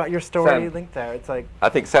videos. You've got your story linked there. It's like, I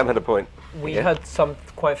think Sam had a point. We had some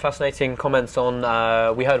quite fascinating comments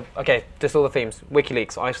on. We heard, okay, just all the themes: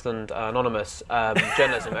 WikiLeaks, Iceland, Anonymous,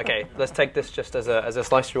 journalism. Okay, let's take this just as a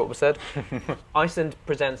slice through what was said. Iceland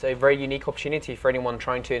presents a very unique opportunity for anyone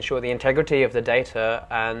trying to ensure the integrity of the data,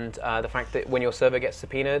 and the fact that when your server gets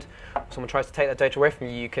subpoenaed, someone tries to take that data away from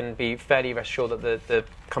you, you can be fairly assured that the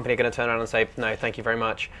company are going to turn around and say, no, thank you very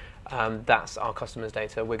much. That's our customers'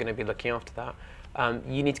 data. We're going to be looking after that.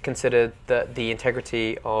 You need to consider that the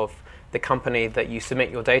integrity of the company that you submit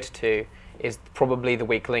your data to is probably the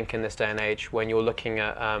weak link in this day and age when you're looking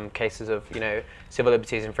at cases of, you know, civil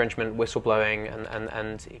liberties infringement, whistleblowing,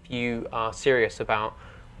 and if you are serious about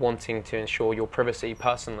wanting to ensure your privacy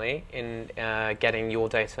personally in getting your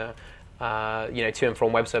data you know, to and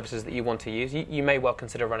from web services that you want to use, you may well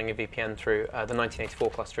consider running a VPN through the 1984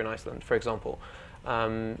 cluster in Iceland, for example.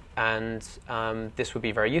 This would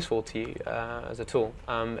be very useful to you as a tool.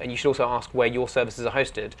 And you should also ask where your services are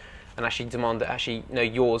hosted, and actually demand that actually, you know,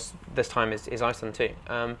 yours this time is Iceland too.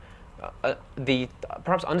 The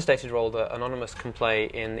perhaps understated role that Anonymous can play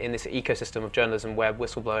in this ecosystem of journalism, web,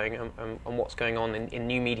 whistleblowing, and what's going on in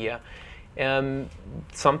new media.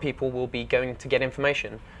 Some people will be going to get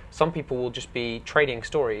information. Some people will just be trading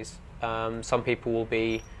stories. Some people will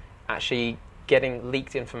be actually getting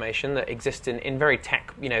leaked information that exists in very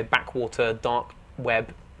tech, you know, backwater, dark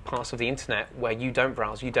web parts of the internet where you don't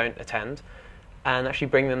browse, you don't attend, and actually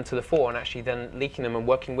bring them to the fore, and actually then leaking them and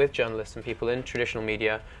working with journalists and people in traditional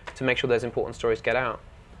media to make sure those important stories get out.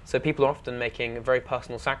 So people are often making a very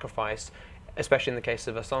personal sacrifice, especially in the case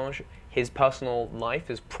of Assange. His personal life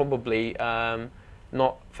is probably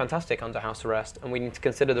not fantastic under house arrest, and we need to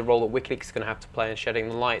consider the role that WikiLeaks is going to have to play in shedding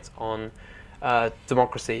the light on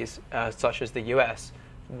democracies such as the US,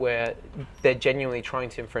 where they're genuinely trying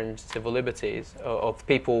to infringe civil liberties of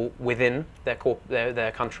people within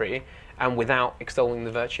their country, and without extolling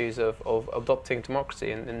the virtues of adopting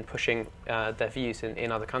democracy and pushing their views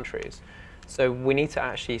in other countries. So we need to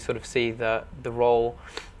actually sort of see the role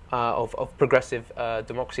of progressive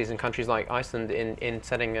democracies in countries like Iceland in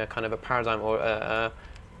setting a kind of a paradigm or an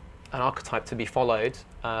archetype to be followed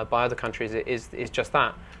by other countries is just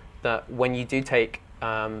that. that when you do take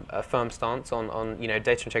a firm stance on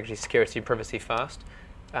data integrity, security, and privacy first,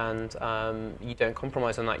 and you don't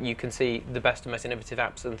compromise on that, you can see the best and most innovative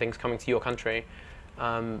apps and things coming to your country,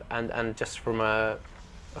 and just from a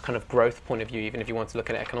kind of growth point of view, even if you want to look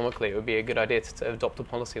at it economically, it would be a good idea to adopt a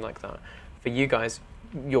policy like that. For you guys,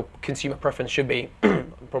 your consumer preference should be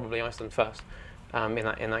probably Iceland first. In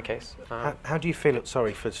that case, how do you feel?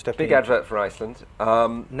 Sorry for stepping. Big advert for Iceland.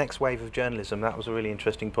 Next wave of journalism. That was a really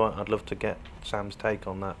interesting point. I'd love to get Sam's take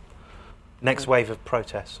on that. Next wave of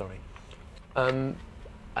protests. Sorry.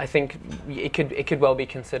 I think it could well be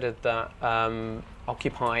considered that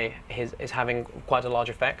Occupy is having quite a large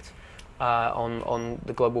effect on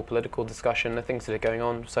the global political discussion, the things that are going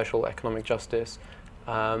on, social, economic justice,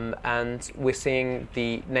 and we're seeing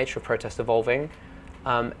the nature of protest evolving.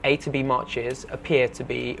 A to B marches appear to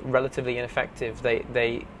be relatively ineffective.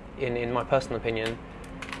 They, in my personal opinion,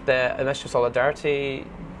 they're a message of solidarity.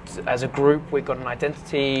 As a group, we've got an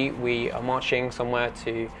identity. We are marching somewhere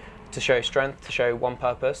to show strength, to show one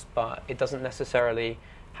purpose, but it doesn't necessarily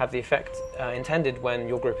have the effect intended when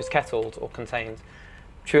your group is kettled or contained.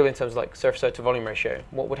 Truly, in terms of like surface area to volume ratio,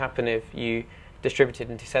 what would happen if you distributed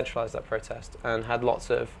and decentralized that protest and had lots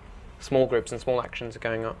of small groups and small actions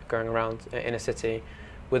going around in a city?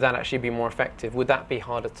 Would that actually be more effective? Would that be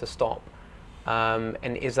harder to stop? And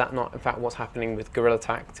is that not, in fact, what's happening with guerrilla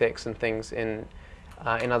tactics and things in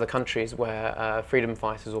other countries where freedom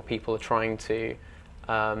fighters or people are trying to?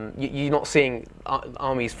 You're not seeing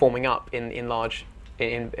armies forming up in large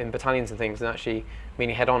battalions and things and actually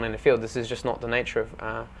meeting head on in the field. This is just not the nature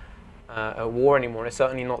of a war anymore. It's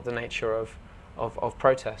certainly not the nature of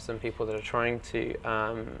protests and people that are trying to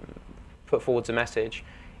put forward a message.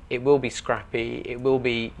 It will be scrappy. It will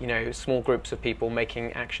be, small groups of people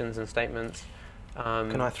making actions and statements.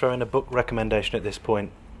 Can I throw in a book recommendation at this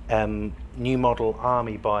point? New Model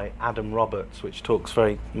Army by Adam Roberts, which talks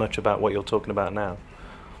very much about what you're talking about now.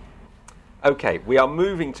 Okay, we are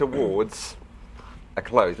moving towards a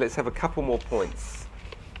close. Let's have a couple more points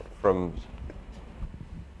from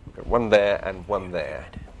one there and one there.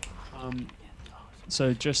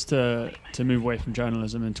 So just to move away from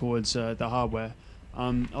journalism and towards the hardware,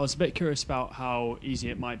 I was a bit curious about how easy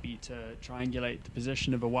it might be to triangulate the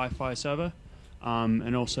position of a Wi-Fi server,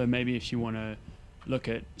 and also maybe if you want to look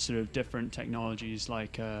at sort of different technologies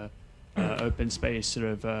like open space sort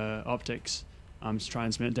of optics to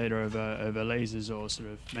transmit data over lasers or sort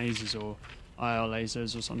of mazes or IR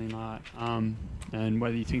lasers or something like that, and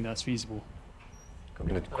whether you think that's feasible. I'm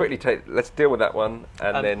going to quickly let's deal with that one,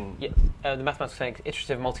 and then... Yeah, the mathematical saying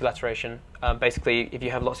iterative multilateration. Basically, if you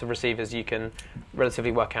have lots of receivers, you can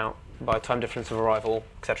relatively work out by time difference of arrival,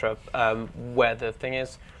 etc., where the thing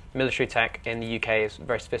is. Military tech in the UK is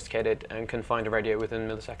very sophisticated and can find a radio within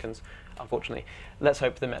milliseconds, unfortunately. Let's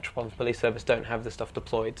hope the Metropolitan Police Service don't have this stuff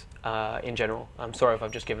deployed in general. I'm sorry if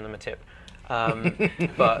I've just given them a tip.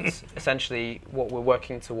 But essentially, what we're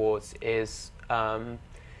working towards is...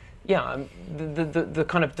 the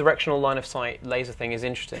kind of directional line of sight laser thing is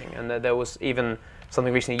interesting, and there was even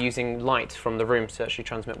something recently using light from the room to actually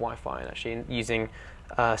transmit Wi-Fi, and actually using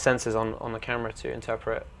sensors on the camera to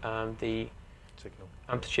interpret the signal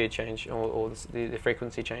amplitude change or the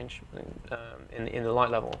frequency change in the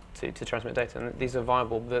light level to transmit data. And these are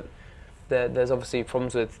viable, but there's obviously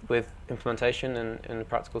problems with implementation in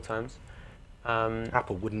practical terms.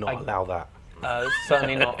 Apple would not allow that.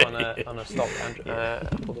 Certainly not on a stock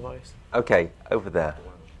Apple device. Okay, over there.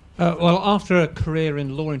 Well, after a career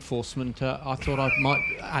in law enforcement, I thought I might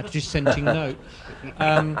add a dissenting note.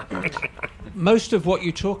 Most of what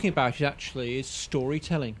you're talking about actually is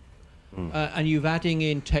storytelling. And you're adding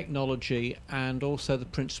in technology and also the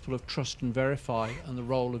principle of trust and verify and the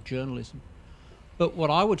role of journalism. But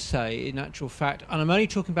what I would say, in actual fact, and I'm only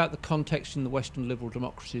talking about the context in the Western liberal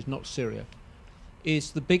democracies, not Syria,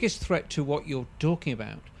 is the biggest threat to what you're talking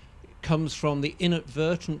about comes from the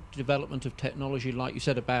inadvertent development of technology, like you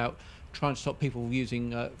said, about trying to stop people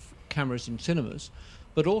using cameras in cinemas,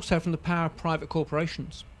 but also from the power of private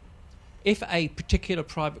corporations. If a particular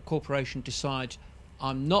private corporation decides,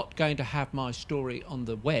 I'm not going to have my story on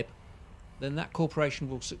the web, then that corporation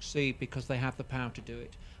will succeed because they have the power to do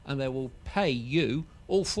it. And they will pay you,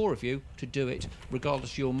 all four of you, to do it,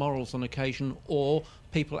 regardless of your morals on occasion, or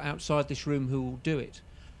people outside this room who will do it.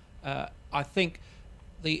 I think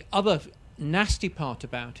the other nasty part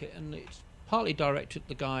about it, and it's partly directed at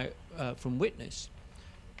the guy from Witness,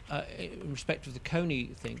 in respect of the Coney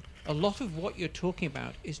thing, a lot of what you're talking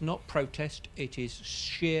about is not protest, it is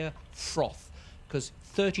sheer froth. Because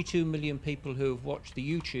 32 million people who have watched the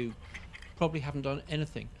YouTube probably haven't done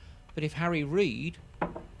anything. But if Harry Reid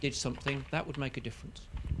did something, that would make a difference.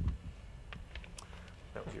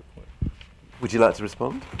 That was your point. Would you like to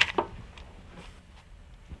respond?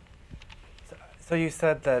 So you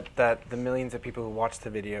said that the millions of people who watch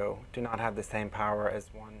the video do not have the same power as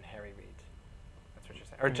one Harry Reid. That's what you're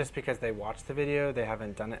saying. Or just because they watch the video, they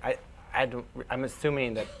haven't done it. I'm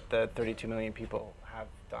assuming that the 32 million people have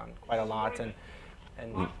done quite a lot. And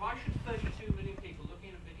why should 32 million people looking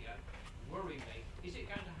at a video worry me? Is it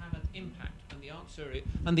going to have an impact?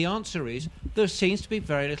 And the answer is there seems to be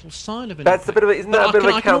very little sign of an That's impact. isn't that a bit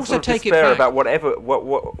of a counsel of despair about what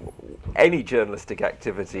any journalistic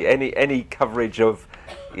activity, any coverage of,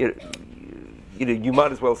 you know, you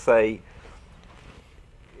might as well say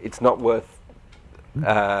it's not worth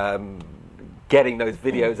getting those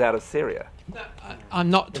videos out of Syria. I'm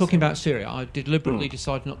not talking about Syria. I deliberately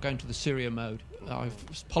decided not going to the Syria mode.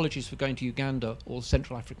 Apologies for going to Uganda or the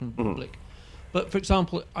Central African Republic. But for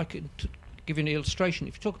example, I could give you an illustration.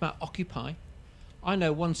 If you talk about Occupy, I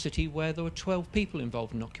know one city where there were 12 people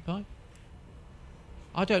involved in Occupy.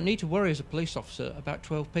 I don't need to worry as a police officer about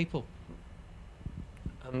 12 people.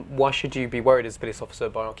 Why should you be worried as a police officer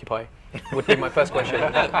by Occupy? Would be my first question.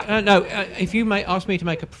 If you ask me to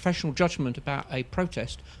make a professional judgment about a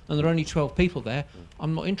protest and there are only 12 people there,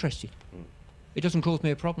 I'm not interested. It doesn't cause me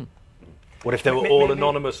a problem. What if they were all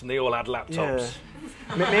anonymous and they all had laptops?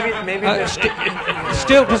 Maybe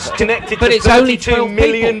still connected but to it's only 32 12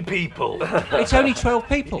 million people. It's only 12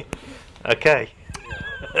 people. Okay.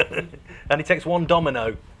 And it takes one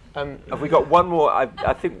domino. Have we got one more? I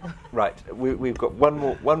think right. We've got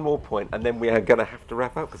one more point, and then we are going to have to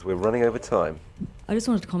wrap up because we're running over time. I just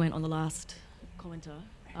wanted to comment on the last commenter.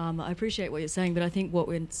 I appreciate what you're saying, but I think what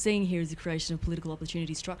we're seeing here is the creation of political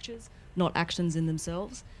opportunity structures, not actions in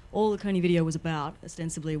themselves. All the Coney video was about,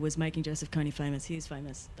 ostensibly, was making Joseph Coney famous. He is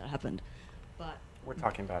famous. That happened. But we're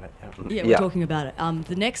talking about it. Yeah, we're talking about it.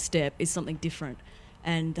 The next step is something different.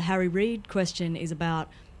 And the Harry Reid question is about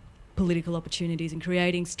political opportunities and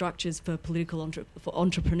creating structures for for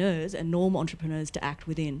entrepreneurs and normal entrepreneurs to act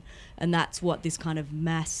within. And that's what this kind of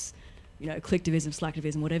mass, collectivism,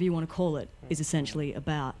 slacktivism, whatever you want to call it, is essentially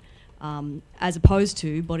about, as opposed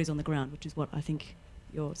to bodies on the ground, which is what I think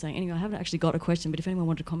you're saying. Anyway, I haven't actually got a question, but if anyone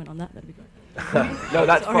wanted to comment on that, that'd be great. No,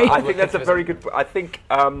 that's fine. I think that's a very good. I think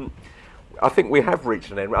we have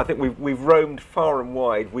reached an end. I think we've roamed far and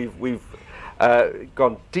wide. We've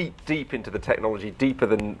gone deep into the technology, deeper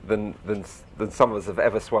than some of us have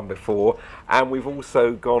ever swum before, and we've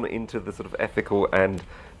also gone into the sort of ethical and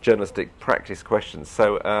journalistic practice questions.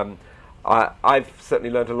 So I've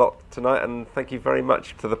certainly learned a lot tonight, and thank you very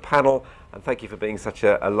much to the panel, and thank you for being such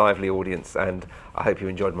a lively audience, and I hope you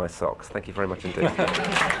enjoyed my socks. Thank you very much indeed.